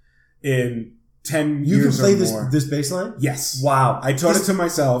it in 10 You can years play or more. this bass line? Yes. Wow. I taught it to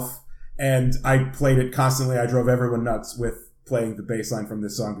myself, and I played it constantly. I drove everyone nuts with playing the bass line from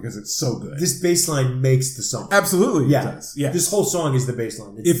this song because it's so good. This bass line makes the song. Absolutely, Yeah. it does. Yeah. This whole song is the bass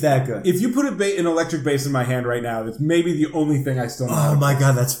line. It's that good. If you put an electric bass in my hand right now, it's maybe the only thing I still know. Oh my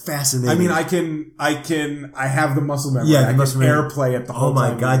god, that's fascinating. I mean, I have the muscle memory. Yeah, the I can muscle memory. airplay it the whole Oh my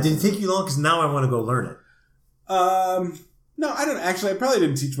time. god, didn't take you long because now I want to go learn it. No, I don't actually. I probably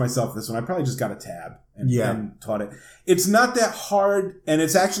didn't teach myself this one. I probably just got a tab Yeah. and taught it. It's not that hard, and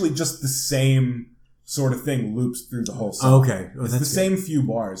it's actually just the same sort of thing loops through the whole song. Okay, It's the same few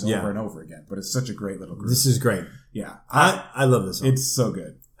bars Yeah. over and over again, but it's such a great little group. This is great. Yeah, I love this song. it's so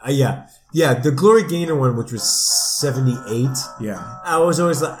good. Yeah. The Glory Gaynor one, which was 78. Yeah, I was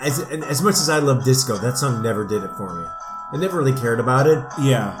always like, as much as I love disco, that song never did it for me. I never really cared about it.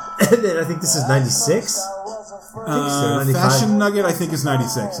 yeah. And then I think this is 96. I think so, 95. Fashion Nugget, I think, is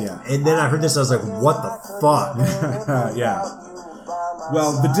 96. Yeah, And then I heard this, I was like, what the fuck? yeah.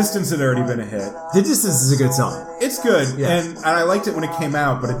 Well, The Distance had already been a hit. The Distance is a good song. It's good, Yeah. and I liked it when it came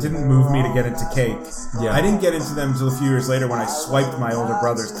out, but it didn't move me to get into Cake. Yeah. I didn't get into them until a few years later when I swiped my older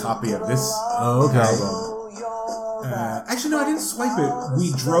brother's copy of this Oh, okay. album. Actually, no, I didn't swipe it.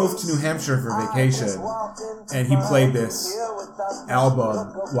 We drove to New Hampshire for vacation, and he played this album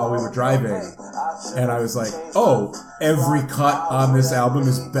while we were driving, and I was like, oh, every cut on this album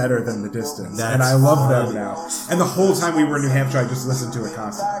is better than The Distance. That's and I love them funny. now. And the whole time we were in New Hampshire, I just listened to it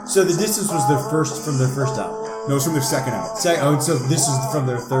constantly. So The Distance was from their first album. No, it's from their second album. So this is from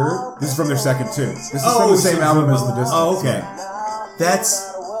their third? This is from their second, too. This is from the same album as The Distance. Oh, okay. That's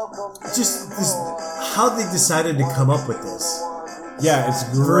just this, how they decided to come up with this Yeah, it's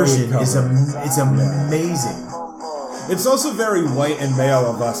great version is cover. it's amazing. It's also very white and male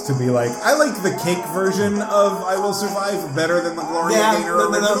of us to be like, I like the Cake version of I Will Survive better than the Gloria Gaynor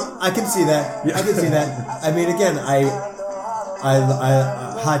original. No. I can see that. Yeah. I can see that. I mean, again, I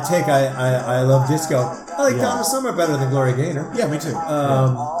hot take. I love disco. I like Yeah. Donna Summer better than Gloria Gaynor. Yeah, me too.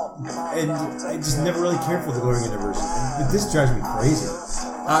 And I just never really cared for the Gloria Gaynor version. But this drives me crazy.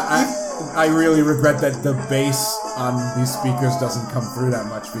 I really regret that the bass on these speakers doesn't come through that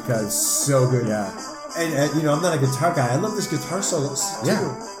much because So good. yeah. And I'm not a guitar guy. I love this guitar solo too.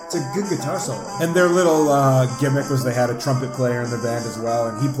 Yeah. It's a good guitar solo. And their little gimmick was they had a trumpet player in the band as well,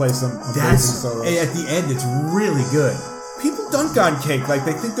 and he plays some amazing That's solos. and at the end, it's really good. People dunk on Cake, like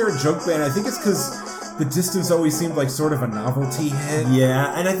they think they're a joke band. I think it's because The Distance always seemed like sort of a novelty hit,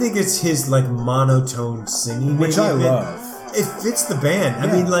 Yeah, and I think it's his like monotone singing, which maybe I a bit. love. It fits the band. I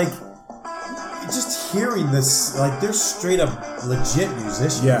Yeah. mean, like, just hearing this, like, they're straight up legit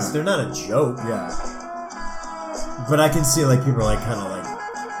musicians. Yeah. They're not a joke. Yeah. But I can see, like, people are, like, kind of, like,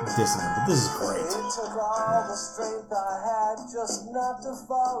 dissing them. But this is great. Took all the strength I had just not to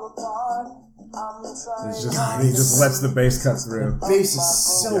fall apart. I'm trying It's just he just lets the bass cut through. Bass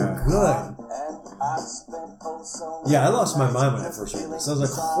is so Yeah. good. and I've spent so Yeah, I lost my mind when I first heard this. I was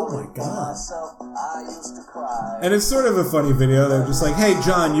like, oh my god. myself. I used to cry. And it's sort of a funny video. They're just like, "Hey,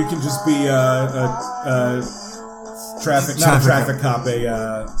 John, you can just be a traffic, not a traffic cop,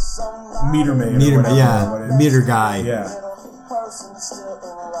 a meter maid, or Meter, whatever, yeah, whatever. meter guy. Yeah, Person still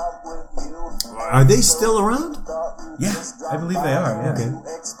in love with you. Are they still around? yeah, I believe they are. Yeah. Okay.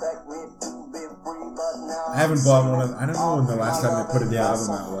 Expect me to be free, but now I haven't bought one of. I don't know when the last time they put a new album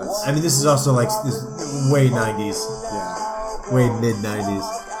out was. I mean, this is also, like, this way 90s. Yeah. Way mid-90s.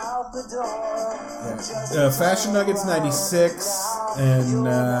 out the door. Fashion Nuggets 96 and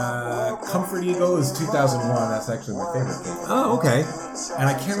Comfort Eagle is 2001. That's actually my favorite thing. Oh, okay. And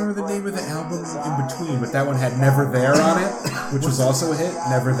I can't remember the name of the album in between, but that one had Never There on it, which was also a hit.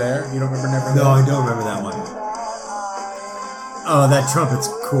 Never There. You don't remember Never There? No, I don't remember that one. Oh, that trumpet's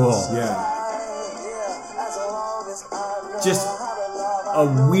cool. Yeah. Just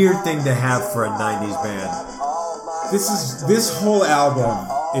a weird thing to have for a 90s band. This whole album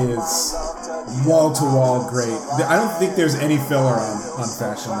is wall to wall great. I don't think there's any filler on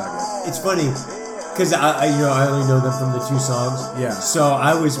Fashion Nugget. It's funny because I only know them from the two songs. Yeah. So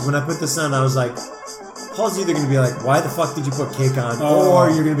when I put this on, I was like, Paul's either going to be like, "Why the fuck did you put Cake on?" Oh. or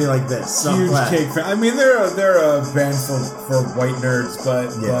you're going to be like this. So I'm Huge glad. Cake fan. I mean, they're a band for white nerds, but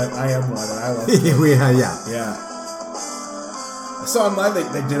I am one, and I love it. yeah. Yeah. I saw them live.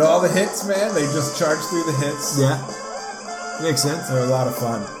 They did all the hits, man. They just charged through the hits. Yeah. Makes sense. They're a lot of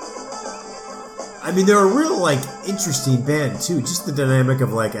fun. I mean, they're a real, like, interesting band, too. Just the dynamic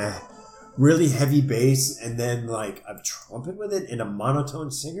of, like, a really heavy bass and then, like, a trumpet with it and a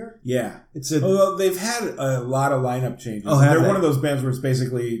monotone singer. Yeah. It's a... Although they've had a lot of lineup changes. Oh, have They're they? one of those bands where it's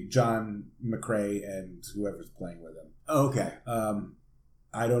basically John McRae and whoever's playing with him. Okay.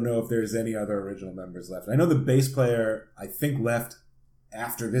 I don't know if there's any other original members left. I know the bass player, I think, left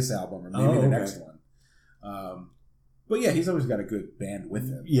after this album or maybe the next one. But yeah, he's always got a good band with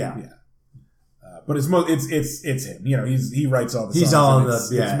him. Yeah. But it's him. You know, he writes all the songs. He's all and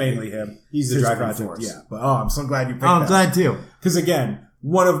the- it's mainly him. He's the His driving project, force. Yeah. But I'm so glad you picked I'm that. glad too. Because again,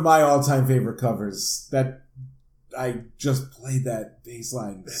 one of my all-time favorite covers that I just played that bass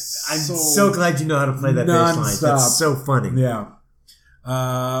line. I'm so glad you know how to play that bass line. nonstop. That's so funny. Yeah.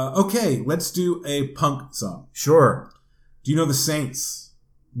 Okay, let's do a punk song. Sure. Do you know the Saints?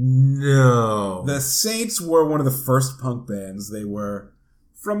 No. The Saints were one of the first punk bands. They were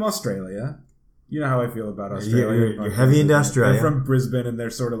from Australia. You know how I feel about Australia. You're heavy into Australia. They're from Brisbane, and they're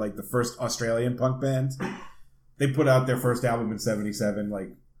sort of like the first Australian punk band. They put out their first album in '77, like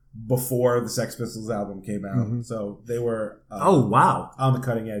before the Sex Pistols album came out. Mhm. So they were Oh, wow. on the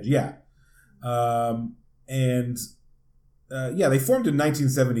cutting edge. Yeah. They formed in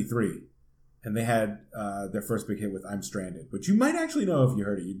 1973. And they had their first big hit with I'm Stranded, which you might actually know if you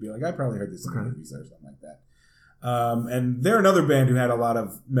heard it. You'd be like, I probably heard this in the movies or something like that. And they're another band who had a lot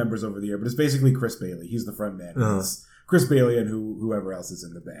of members over the year, but it's basically Chris Bailey. He's the front man. Uh-huh. It's Chris Bailey and whoever else is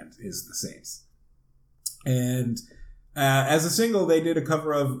in the band is the Saints. And as a single, they did a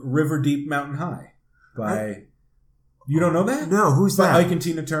cover of River Deep Mountain High by... You don't know that? No, who's By that? Ike and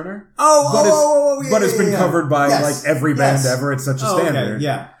Tina Turner. Oh, But it's been covered by Yes. like every band Yes. ever. It's such a Oh, okay. standard.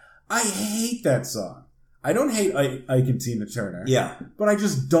 Yeah. I hate that song. I don't hate Ike and Tina Turner. Yeah. But I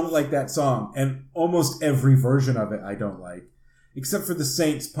just don't like that song. And almost every version of it I don't like. Except for the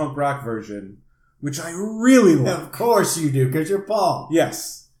Saints punk rock version, which I really like. Of course you do, because you're Paul.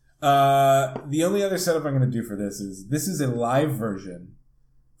 Yes. The only other setup I'm going to do for this is a live version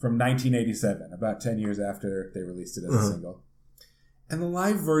from 1987, about 10 years after they released it as a single. And the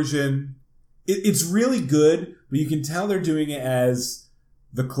live version, it's really good, but you can tell they're doing it as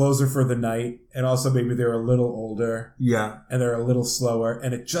the closer for the night, and also maybe they're a little older, Yeah. and they're a little slower,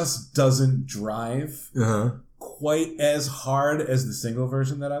 and it just doesn't drive Uh-huh. quite as hard as the single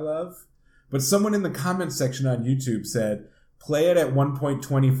version that I love. But someone in the comments section on YouTube said, play it at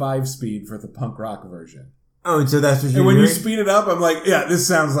 1.25 speed for the punk rock version. Oh, and so that's what you're And when you doing? speed it up, I'm like, yeah, this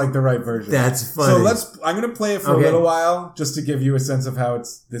sounds like the right version. That's funny. So I'm going to play it for Okay. a little while just to give you a sense of how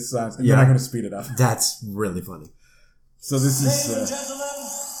this sounds. And then Yeah. I'm going to speed it up. That's really funny. So this Ladies and is... gentlemen,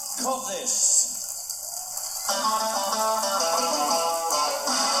 caught this.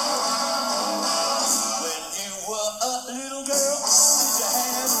 When you were a little girl, did you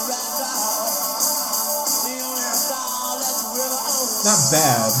have a rat doll? The only star that you ever owned. not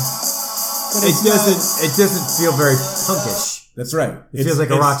bad. But It doesn't feel very punkish. That's right. It feels like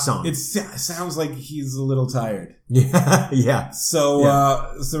a rock song. It sounds like he's a little tired. Yeah. Yeah. So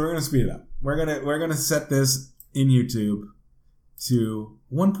Yeah. so we're gonna speed it up. We're gonna set this in YouTube to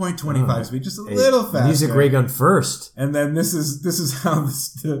 1.25 speed, just a little faster. Music ray gun first. And then this is how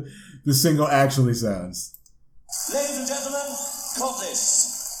the single actually sounds. Ladies and gentlemen, caught this.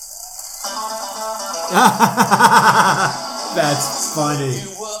 That's funny. You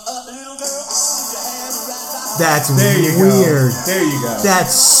were a little girl, did you have a rat doll? That's There you weird. go. There you go.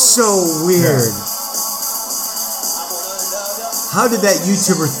 That's so weird. How did that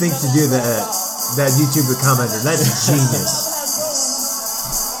YouTuber think to do that? That YouTuber commenter. That's genius.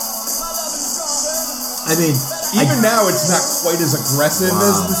 I mean, Even now, it's not quite as aggressive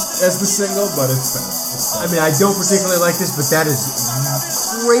Wow. as the single, but it's better. I mean, I don't particularly like this, but that is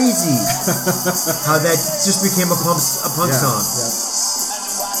crazy. How that just became a punk song. Yeah.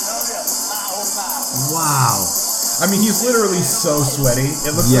 Wow. I mean, he's literally so sweaty.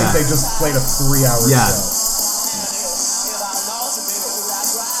 It looks Yeah. like they just played a 3-hour Yeah. show.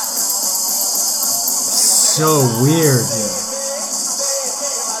 So weird.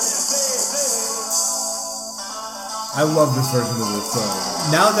 I love this version of this song.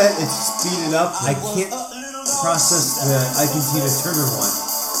 Now that it's speeded up, I can't process the Ike and Tina Turner one.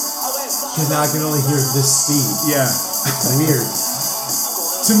 Because now I can only hear this speed. Yeah. It's weird.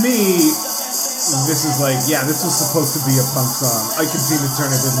 To me, this is like, yeah, this was supposed to be a punk song. I can see the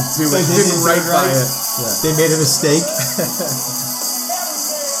Turner didn't do it. They Didn't didn't write do it by right. it. Yeah. They made a mistake.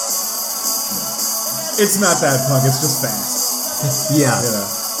 It's not that punk. It's just fast. Yeah. You know.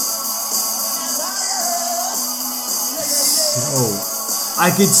 Oh,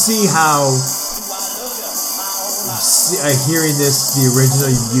 I could see how hearing this, the original,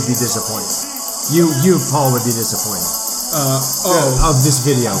 you'd be disappointed. You, Paul, would be disappointed of this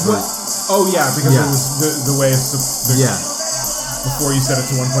video. But Oh yeah, because Yeah. it was the way it's yeah, before you set it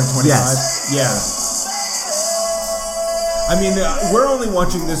to 1.25. Yes. Yeah. I mean, we're only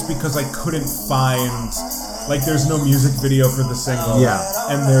watching this because I couldn't find, like, there's no music video for the single. Yeah.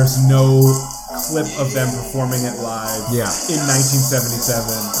 And there's no clip of them performing it live. Yeah. In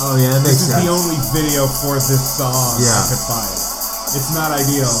 1977. Oh yeah, that makes This is sense. the only video for this song Yeah. I could find. It's not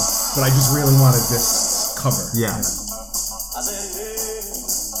ideal, but I just really wanted this cover. Yeah. I said, hey,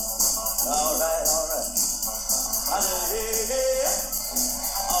 all right. I said, hey,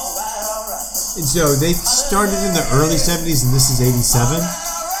 all right. And so they started in the early 70s, and this is 87.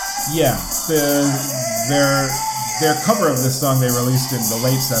 Yeah. Their cover of this song they released in the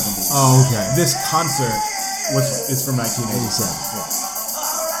late 70s. Oh, okay. This concert is from 1987. Yeah.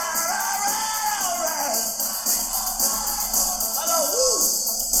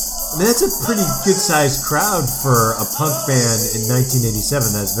 I mean, that's a pretty good-sized crowd for a punk band in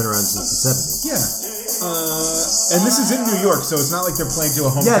 1987 that's been around since the 70s. Yeah. And this is in New York, so it's not like they're playing to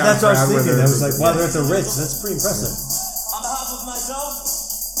a hometown Yeah, that's what I was crowd where thinking. they're- I was like, wow, they're at the Ritz. That's pretty impressive. On behalf of myself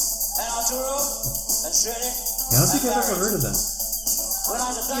and Arturo and Shreddy, I don't think I've ever heard of them. we'd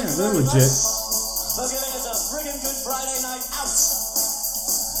like to thank you they're very legit. much for giving us a friggin' good Friday night out.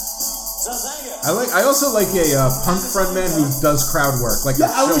 So thank you. I also like a punk frontman who does crowd work, like a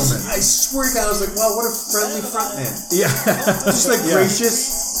showman. I swear to God, I was like, wow, what a friendly frontman. Yeah. Just like Yeah.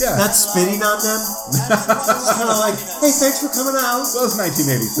 gracious, Yeah. not spitting on them. Just kind of like, hey, thanks for coming out. Well, it's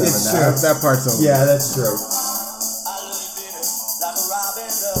 1987 It's now. true. That part's over. Yeah, that's true. I love you, baby, like a robin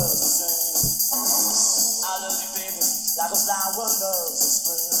loves to sing. I love you, baby, like a flower loves to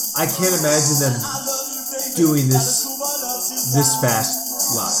spring. I can't imagine them I love you, baby, doing like a this scuba loves to this fly. fast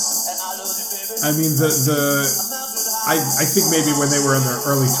live. And I love you, baby, I mean, I think maybe when they were in their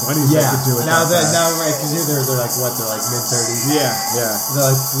early 20s they could do it. now that fast. now right because they're like what, they're like mid 30s. Yeah, yeah. They're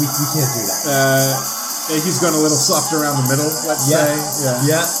like we can't do that. He's gone a little soft around the middle, let's Yeah.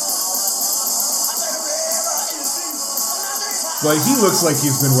 say. Yeah. But he looks like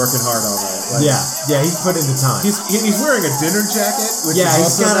he's been working hard all night. Like, Yeah, he's put in the time. He's wearing a dinner jacket, which Yeah, is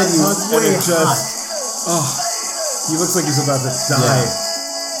he's also gotta that be punk, and way it just, he looks like he's about to die. Yeah.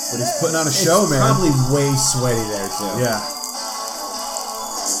 But he's putting on a show, it's man. probably way sweaty there too. Yeah.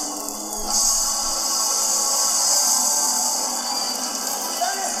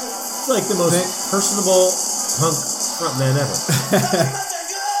 It's like the most personable punk frontman ever.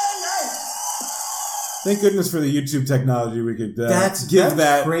 Thank goodness for the YouTube technology. We could That's give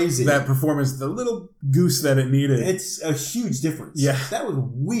that crazy. that performance the little goose that it needed. It's a huge difference. Yeah. That was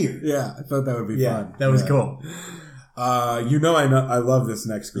weird. Yeah, I thought that would be fun. That was Yeah. cool. I love this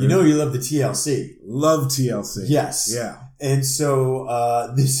next group. You know you love the TLC. Love TLC. Yes. Yeah. And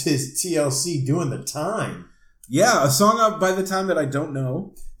so this is TLC doing the time. Yeah, a song out by the time that I don't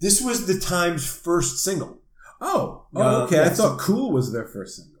know. This was the Time's first single. Oh, okay. yeah, I thought Cool was their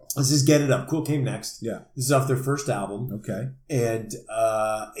first single. This is Get It Up. Cool came next. Yeah. This is off their first album. Okay. And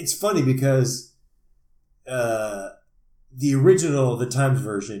it's funny because the original, the Times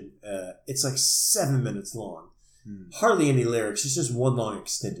version, it's like 7 minutes long. Hardly any lyrics. It's just one long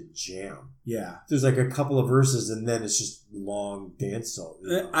extended jam. Yeah. There's like a couple of verses and then it's just long dance solo. You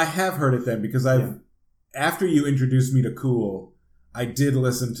know? I have heard it then because after you introduced me to Cool, I did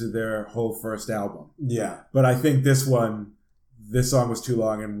listen to their whole first album. Yeah. But I think this song was too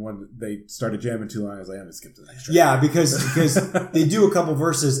long, and when they started jamming too long, I was like, I'm gonna skip to the next track. Yeah, because they do a couple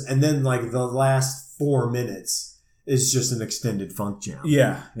verses and then like the last 4 minutes is just an extended funk jam.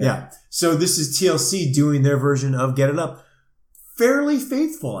 Yeah. So this is TLC doing their version of Get It Up. Fairly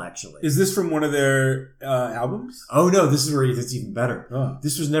faithful, actually. Is this from one of their albums? Oh no, this is where it's even better. Oh.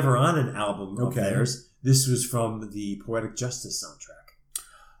 This was never on an album of Okay. theirs. This was from the Poetic Justice soundtrack.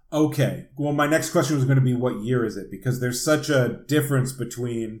 Okay. Well, my next question was going to be, what year is it? Because there's such a difference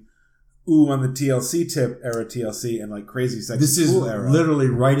between Ooh on the TLC tip era TLC and like Crazy Sexy This is Cool era. literally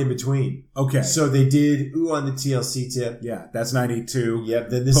right in between. Okay. So they did Ooh on the TLC tip. Yeah, that's 92. Yep.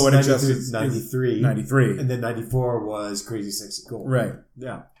 Then this Poetic is 93, Justice is 93. 93. And then 94 was Crazy Sexy Cool. Right.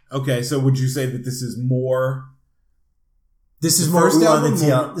 Yeah. Okay, so would you say that this is more... This is The more first Ooh on the album,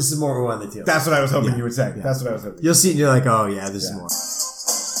 TL. This is more Ooh on the TL. That's what I was hoping Yeah. you would say. Yeah. That's what I was hoping. You'll see it and you're like, oh yeah, this is Yeah. more.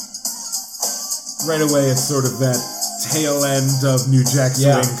 Right away, it's sort of that tail end of New Jack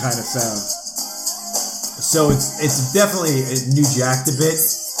Swing Yeah. kind of sound. So it's definitely New Jacked a bit,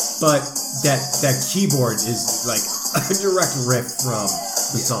 but that keyboard is like a direct riff from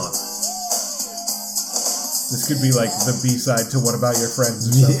the song. This could be like the B-side to What About Your Friends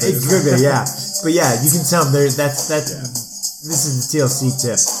or something. It could be, yeah. But yeah, you can tell there. This is the TLC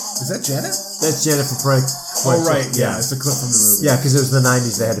tip. Is that Janet? That's Jennifer Price. Oh, right. Yeah, it's a clip from the movie. Yeah, because it was the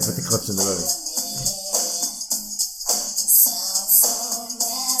 90s. They had to put the clips in the movie.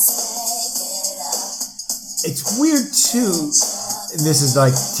 It's weird too. And this is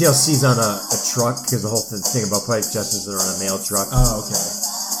like TLC's on a truck because the whole thing about Poetic Justice are on a mail truck. Oh, okay.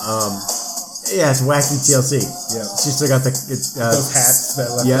 Yeah, it's wacky TLC. Yeah. She still got the Those hats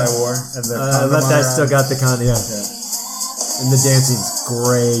that Left yeah. Eye wore. And the Left Eye still got the condom. Yeah. Yeah. And the dancing's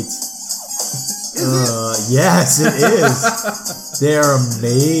great. Yes, it is. They're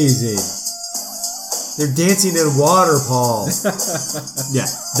amazing. They're dancing in water, Paul. Yeah,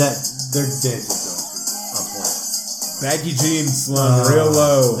 Their dancing on point. Baggy jeans slung real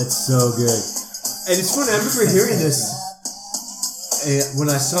low. That's so good. And it's funny, I remember hearing this when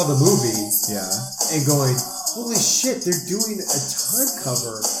I saw the movie Yeah. and going, holy shit, they're doing a time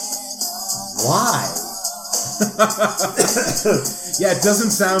cover. Why? Yeah, it doesn't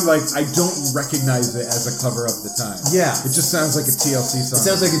sound like, I don't recognize it as a cover of the time. Yeah. It just sounds like a TLC song. It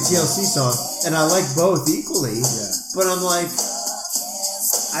sounds like a TLC song, and I like both equally. Yeah. But I'm like,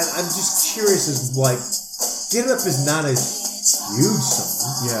 I'm just curious as like, Get It Up is not a huge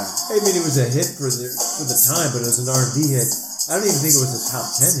song. Yeah. I mean, it was a hit for the time, but it was an R&B hit. I don't even think it was a top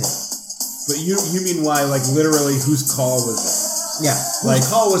 10 hit. But you mean why, like, literally, whose call was it? Yeah, Like- like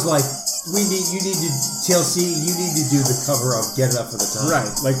call was like, you need to TLC, you need to do the cover of Get It Up for the time. Right.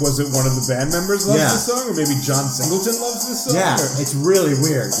 Like, was it one of the band members loves Yeah. this song? Or maybe John Singleton loves this song? Yeah, Or- it's really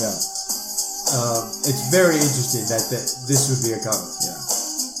weird. Yeah. It's very interesting that this would be a cover. Yeah.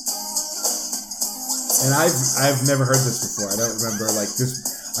 And I've never heard this before. I don't remember, like, this.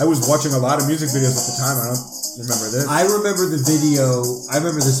 I was watching a lot of music videos at the time. I don't remember this. I remember the video. I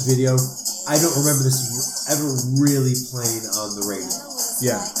remember this video. I don't remember this ever really playing on the radio.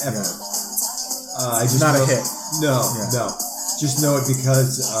 Yeah. Ever. Yeah. I just Not a know- hit. No, Yeah. no. Just know it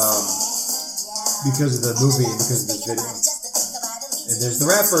because of the movie and because of this video. And there's the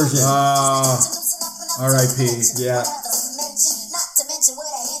rap version. R.I.P. Yeah.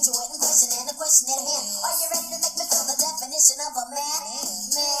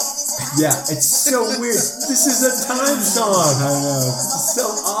 Yeah, it's so weird. This is a time song. I know. It's so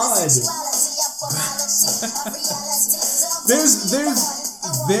odd.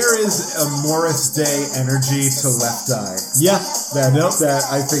 There is a Morris Day energy to Left Eye. Yeah. That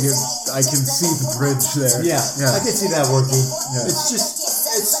I think I can see the bridge there. Yeah, Yeah. I can see that working. Yeah. It's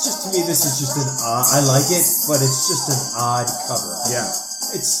just to me, this is just an odd. I like it, but it's just an odd cover. Yeah.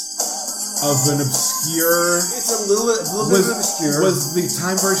 It's Of an obscure. a little bit obscure. Was the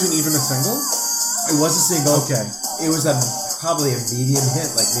time version even a single? It was a single. Okay. It was probably a medium hit,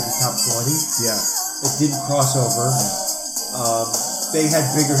 like maybe top 20. Yeah. It didn't cross over. They had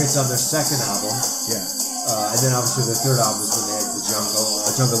bigger hits on their second album, Yeah. and then obviously their third album was when they had the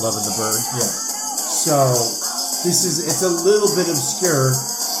Jungle Love and the Bird. Yeah. So it's a little bit obscure,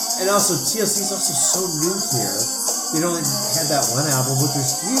 and also TLC is also so new here. They only had that one album, which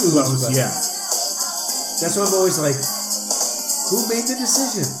was huge. Well, but yeah. that's why I'm always like, who made the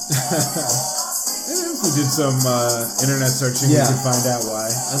decision? If we did some internet searching, Yeah. we could find out why.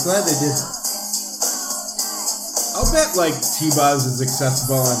 I'm glad they did that. I'll bet like T-Boz is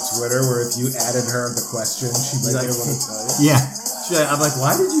accessible on Twitter, where if you added her the question, she might be able to tell you. Yeah. I'm like,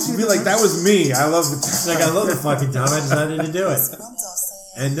 why did you She'd be like, "That was me. I love the." She's like, I love the fucking time. I decided to do it.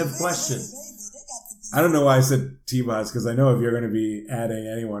 End of question. I don't know why I said T-Boz, because I know if you're going to be adding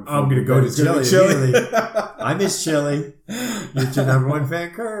anyone, I'm going to go to it's gonna Chili. be Immediately. I miss Chili. You're your number one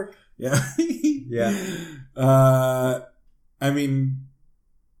fan, Kirk. Yeah. Yeah. I mean,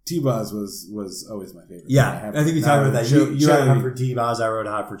 T-Boz was always my favorite. Yeah, I think we talked about that. You Chili, wrote hot for T-Boz, I wrote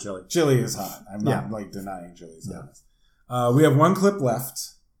hot for Chili. Chili is hot. I'm not Yeah. like denying Chili's Yeah. hot. We have one clip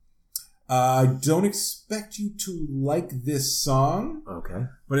left. I don't expect you to like this song, Okay.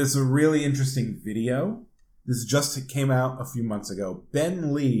 but it's a really interesting video. This just came out a few months ago.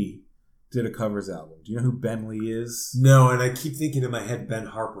 Ben Lee did a covers album. Do you know who Ben Lee is? No, and I keep thinking in my head Ben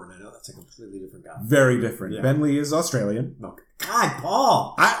Harper, and I know that's a completely different guy. Very different. Yeah. Ben Lee is Australian. No. God,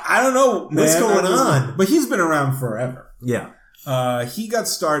 Paul! I don't know, man. What's going on? But he's been around forever. Yeah. He got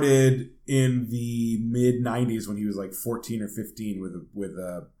started in the mid 90s when he was like 14 or 15 with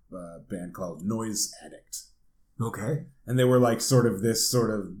a band called Noise Addict. Okay. And they were like sort of this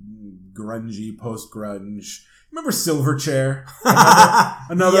sort of grungy post-grunge. Remember Silverchair?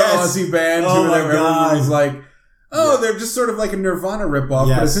 Another Yes. Aussie band Oh who my everyone God. was like, they're just sort of like a Nirvana ripoff.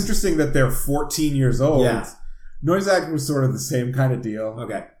 But it's Yes. interesting that they're 14 years old. Yeah. Noise Addict was sort of the same kind of deal.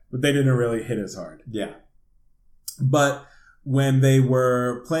 Okay. But they didn't really hit as hard. Yeah. But when they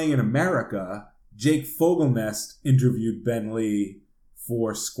were playing in America, Jake Fogelnest interviewed Ben Lee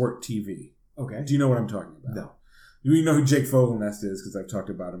for Squirt TV. Okay. Do you know what I'm talking about? No. You know who Jake Fogelnest is, because I've talked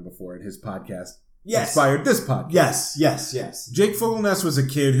about him before in his podcast, inspired this podcast. Yes. Jake Fogelnest was a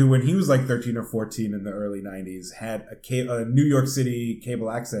kid who, when he was like 13 or 14 in the early 90s, had a New York City cable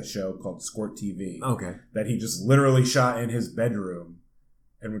access show called Squirt TV Okay. that he just literally shot in his bedroom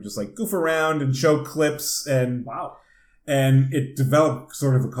and would just like goof around and show clips. And Wow. and it developed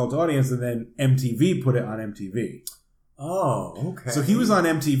sort of a cult audience, and then MTV put it on MTV. Oh, okay. So he was on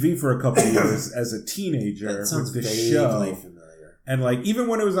MTV for a couple of years as a teenager That sounds with this vaguely show. familiar. And like even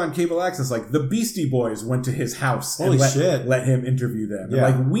when it was on cable access, like the Beastie Boys went to his house Holy and shit. let him interview them. Yeah.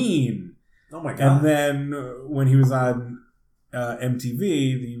 And like Ween. Oh my god. And then when he was on MTV,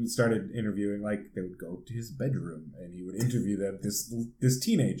 he started interviewing. Like they would go to his bedroom and he would interview them. This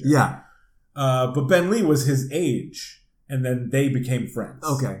teenager. Yeah. But Ben Lee was his age, and then they became friends.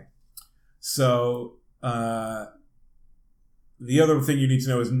 Okay. So the other thing you need to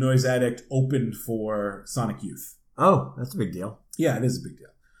know is Noise Addict opened for Sonic Youth. Oh, that's a big deal. Yeah, it is a big deal.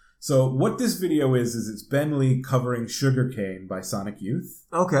 So what this video is it's Ben Lee covering Sugarcane by Sonic Youth.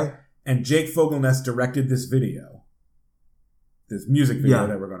 Okay. And Jake Fogelnest directed this video. This music video Yeah.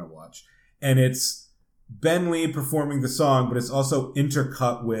 that we're going to watch. And it's Ben Lee performing the song, but it's also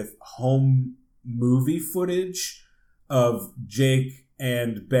intercut with home movie footage of Jake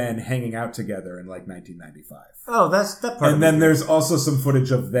and Ben hanging out together in like 1995. Oh, that's that part. And then there's also some footage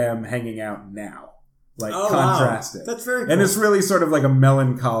of them hanging out now. Like contrasted. Wow. That's very cool. And it's really sort of like a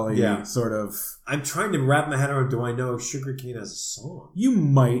melancholy Yeah. sort of... I'm trying to wrap my head around, do I know Sugarcane as a song? You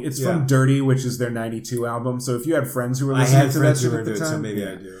might. It's Yeah. from Dirty, which is their 92 album. So if you had friends who were I listening had to that friends who shit were at the into it, time... so maybe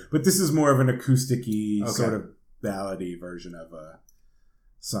yeah. I do. But this is more of an acoustic-y, Okay. sort of ballady version of a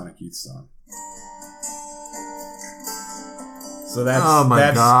Sonic Youth song. So that's, Oh my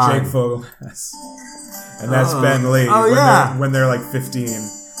that's God. Jake Fogelnest. And that's Oh. Ben Lee. Oh, when yeah. when they're like 15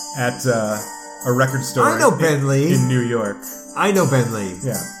 at a record store I know Ben Lee. in New York. I know Ben Lee.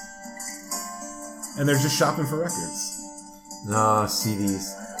 Yeah. And they're just shopping for records. Oh,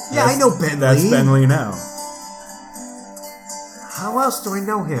 CDs. Yeah, I know Ben That's Lee. Ben Lee now. How else do I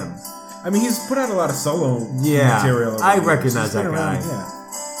know him? I mean, he's put out a lot of solo Yeah, material. over I the years. recognize He's been that around, guy. Yeah.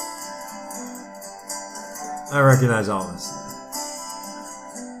 I recognize all this.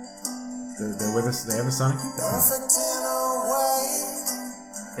 They're with us. They have a Sonic Youth album.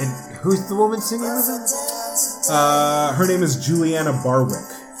 And who's the woman singing with him? Her name is Juliana Barwick.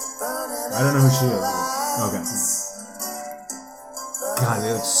 I don't know who she is. Okay. God,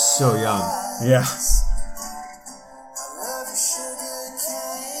 they look so young. Yeah.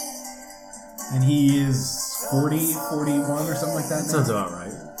 And he is 40, 41 or something like that. That sounds about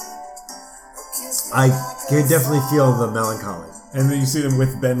right. I can definitely feel the melancholy. And then you see them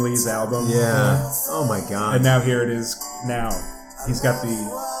with Ben Lee's album. Yeah. Oh my god. And now here it is. Now he's got the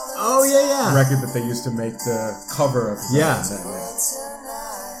Oh yeah. record that they used to make the cover of. His Yeah. album.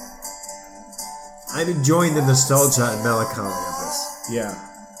 I'm enjoying the nostalgia and melancholy of this. Yeah.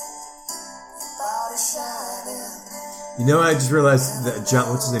 You know, I just realized that John,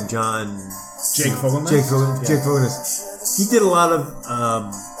 what's his name? John. Jake Fogelnest. Jake Fogelnest. He did a lot of.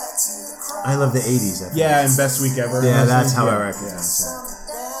 I love the '80s. I think. Yeah, and Best Week Ever. Yeah, that's how Yeah. I recognize it.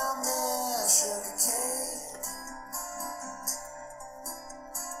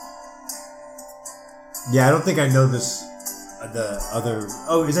 Yeah, I don't think I know this. The other.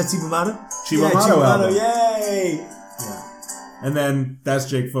 Oh, is that Chibomata? Chibomata Yeah, Chibomata. album. Yay! Yeah. And then that's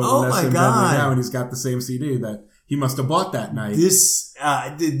Jake Fogelnest Oh my and Ben Lee God. now, and he's got the same CD that he must have bought that night. This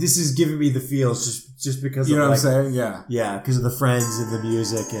is giving me the feels just because You of know what like, I'm saying? Yeah. Yeah, because of the friends and the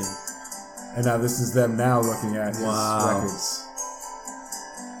music and And now this is them now looking at his Wow. records.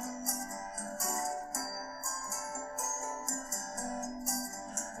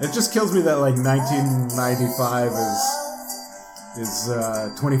 It just kills me that like 1995 is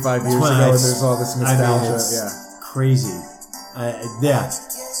 25 years ago, and there's all this nostalgia. it's Yeah. crazy. Yeah.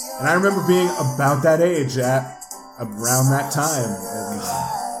 And I remember being about that age at around that time. And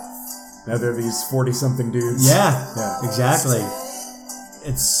now they're these 40-something dudes. Yeah. Yeah. Exactly.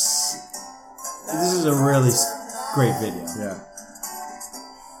 This is a really great video. Yeah.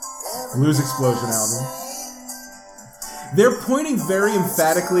 Blues Explosion album. They're pointing very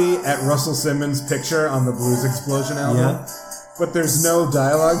emphatically at Russell Simmons' picture on the Blues Explosion album. Yeah. But there's no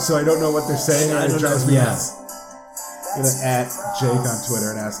dialogue, so I don't know what they're saying. I and it don't drives know. me Yeah. nuts. I'm gonna at Jake on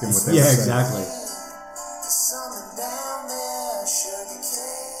Twitter and ask him what they Yeah, were saying. exactly.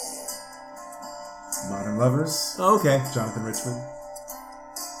 Modern Lovers, Oh, okay. Jonathan Richman.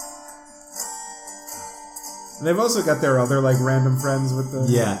 And they've also got their other like random friends with the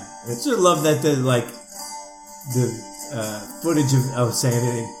Yeah. I just love that the footage of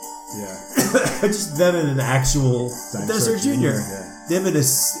Sanity. yeah. Just them in an actual Dinosaur Jr. Yeah. them in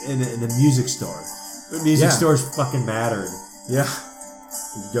a music store. Music stores fucking mattered. Yeah.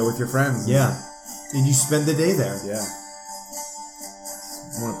 You go with your friends. Yeah. And you spend the day there. Yeah.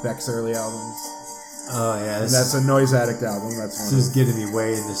 One of Beck's early albums. Oh, yeah. And that's a Noise Addict album. That's one. This is getting me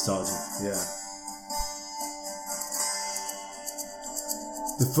way nostalgic. Yeah.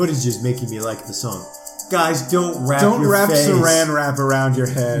 The footage is making me like the song. Guys, don't wrap Don't your wrap face. Saran wrap around your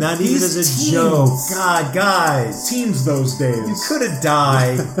head. Not These even as a teens. joke. God, guys. Teens those days. You could have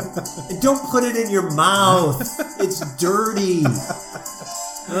died. And don't put it in your mouth. It's dirty.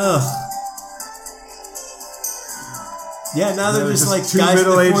 Ugh. Yeah, now they're just like two guys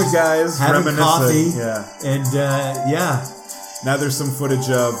middle-aged guys having reminiscing. coffee. Yeah. And yeah. Now there's some footage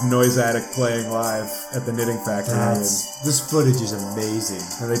of Noise Addict playing live at the Knitting Factory. This footage is amazing.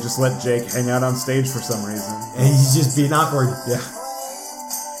 And they just let Jake hang out on stage for some reason. And he's just being awkward. Yeah.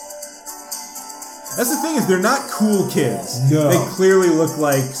 That's the thing is they're not cool kids. No. They clearly look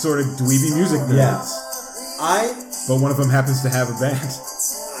like sort of dweeby music nerds. Yeah. But one of them happens to have a band.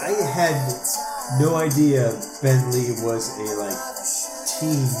 I had no idea Ben Lee was a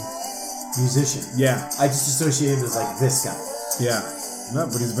teen musician. Yeah. I just associate him as this guy. Yeah. No,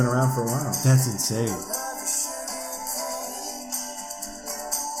 but he's been around for a while. That's insane.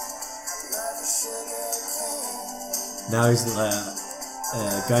 Now he's a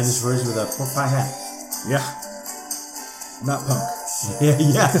guy in his words with a pork pie hat. Yeah. Not punk.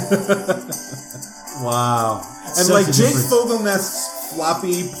 Yeah. Wow. And Such a Jake difference. Fogelnest's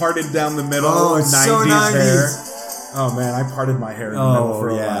floppy, parted down the middle, Oh, it's 90s, so 90s. hair. Oh man, I parted my hair in the middle for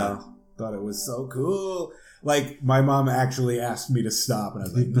a yeah. while. Thought it was so cool. My mom actually asked me to stop, and I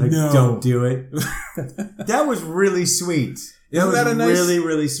was like, no. Don't do it. That was really sweet. Isn't that a nice? Really,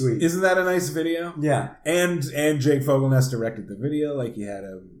 really sweet. Isn't that a nice video? Yeah. And Jake Fogelnest directed the video, he had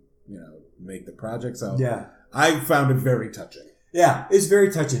to, make the project. So Yeah. I found it very touching. Yeah, it's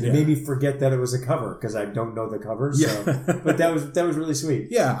very touching. Yeah. It made me forget that it was a cover because I don't know the cover. So. Yeah. But that was really sweet.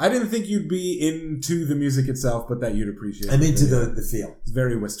 Yeah, I didn't think you'd be into the music itself, but that you'd appreciate it. I'm into the feel. It's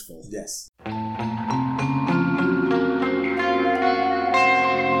very wistful. Yes.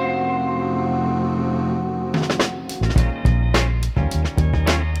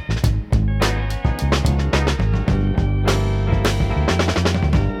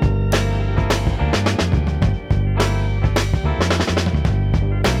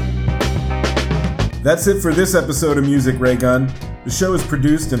 That's it for this episode of Music Ray Gun. The show is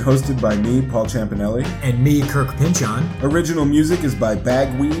produced and hosted by me, Paul Champanelli. And me, Kirk Pinchon. Original music is by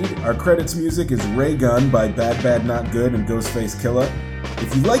Bagweed. Our credits music is Ray Gun by Bad Bad Not Good and Ghostface Killah.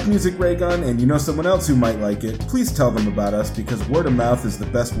 If you like Music Ray Gun and you know someone else who might like it, please tell them about us because word of mouth is the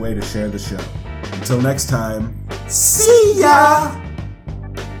best way to share the show. Until next time, See ya!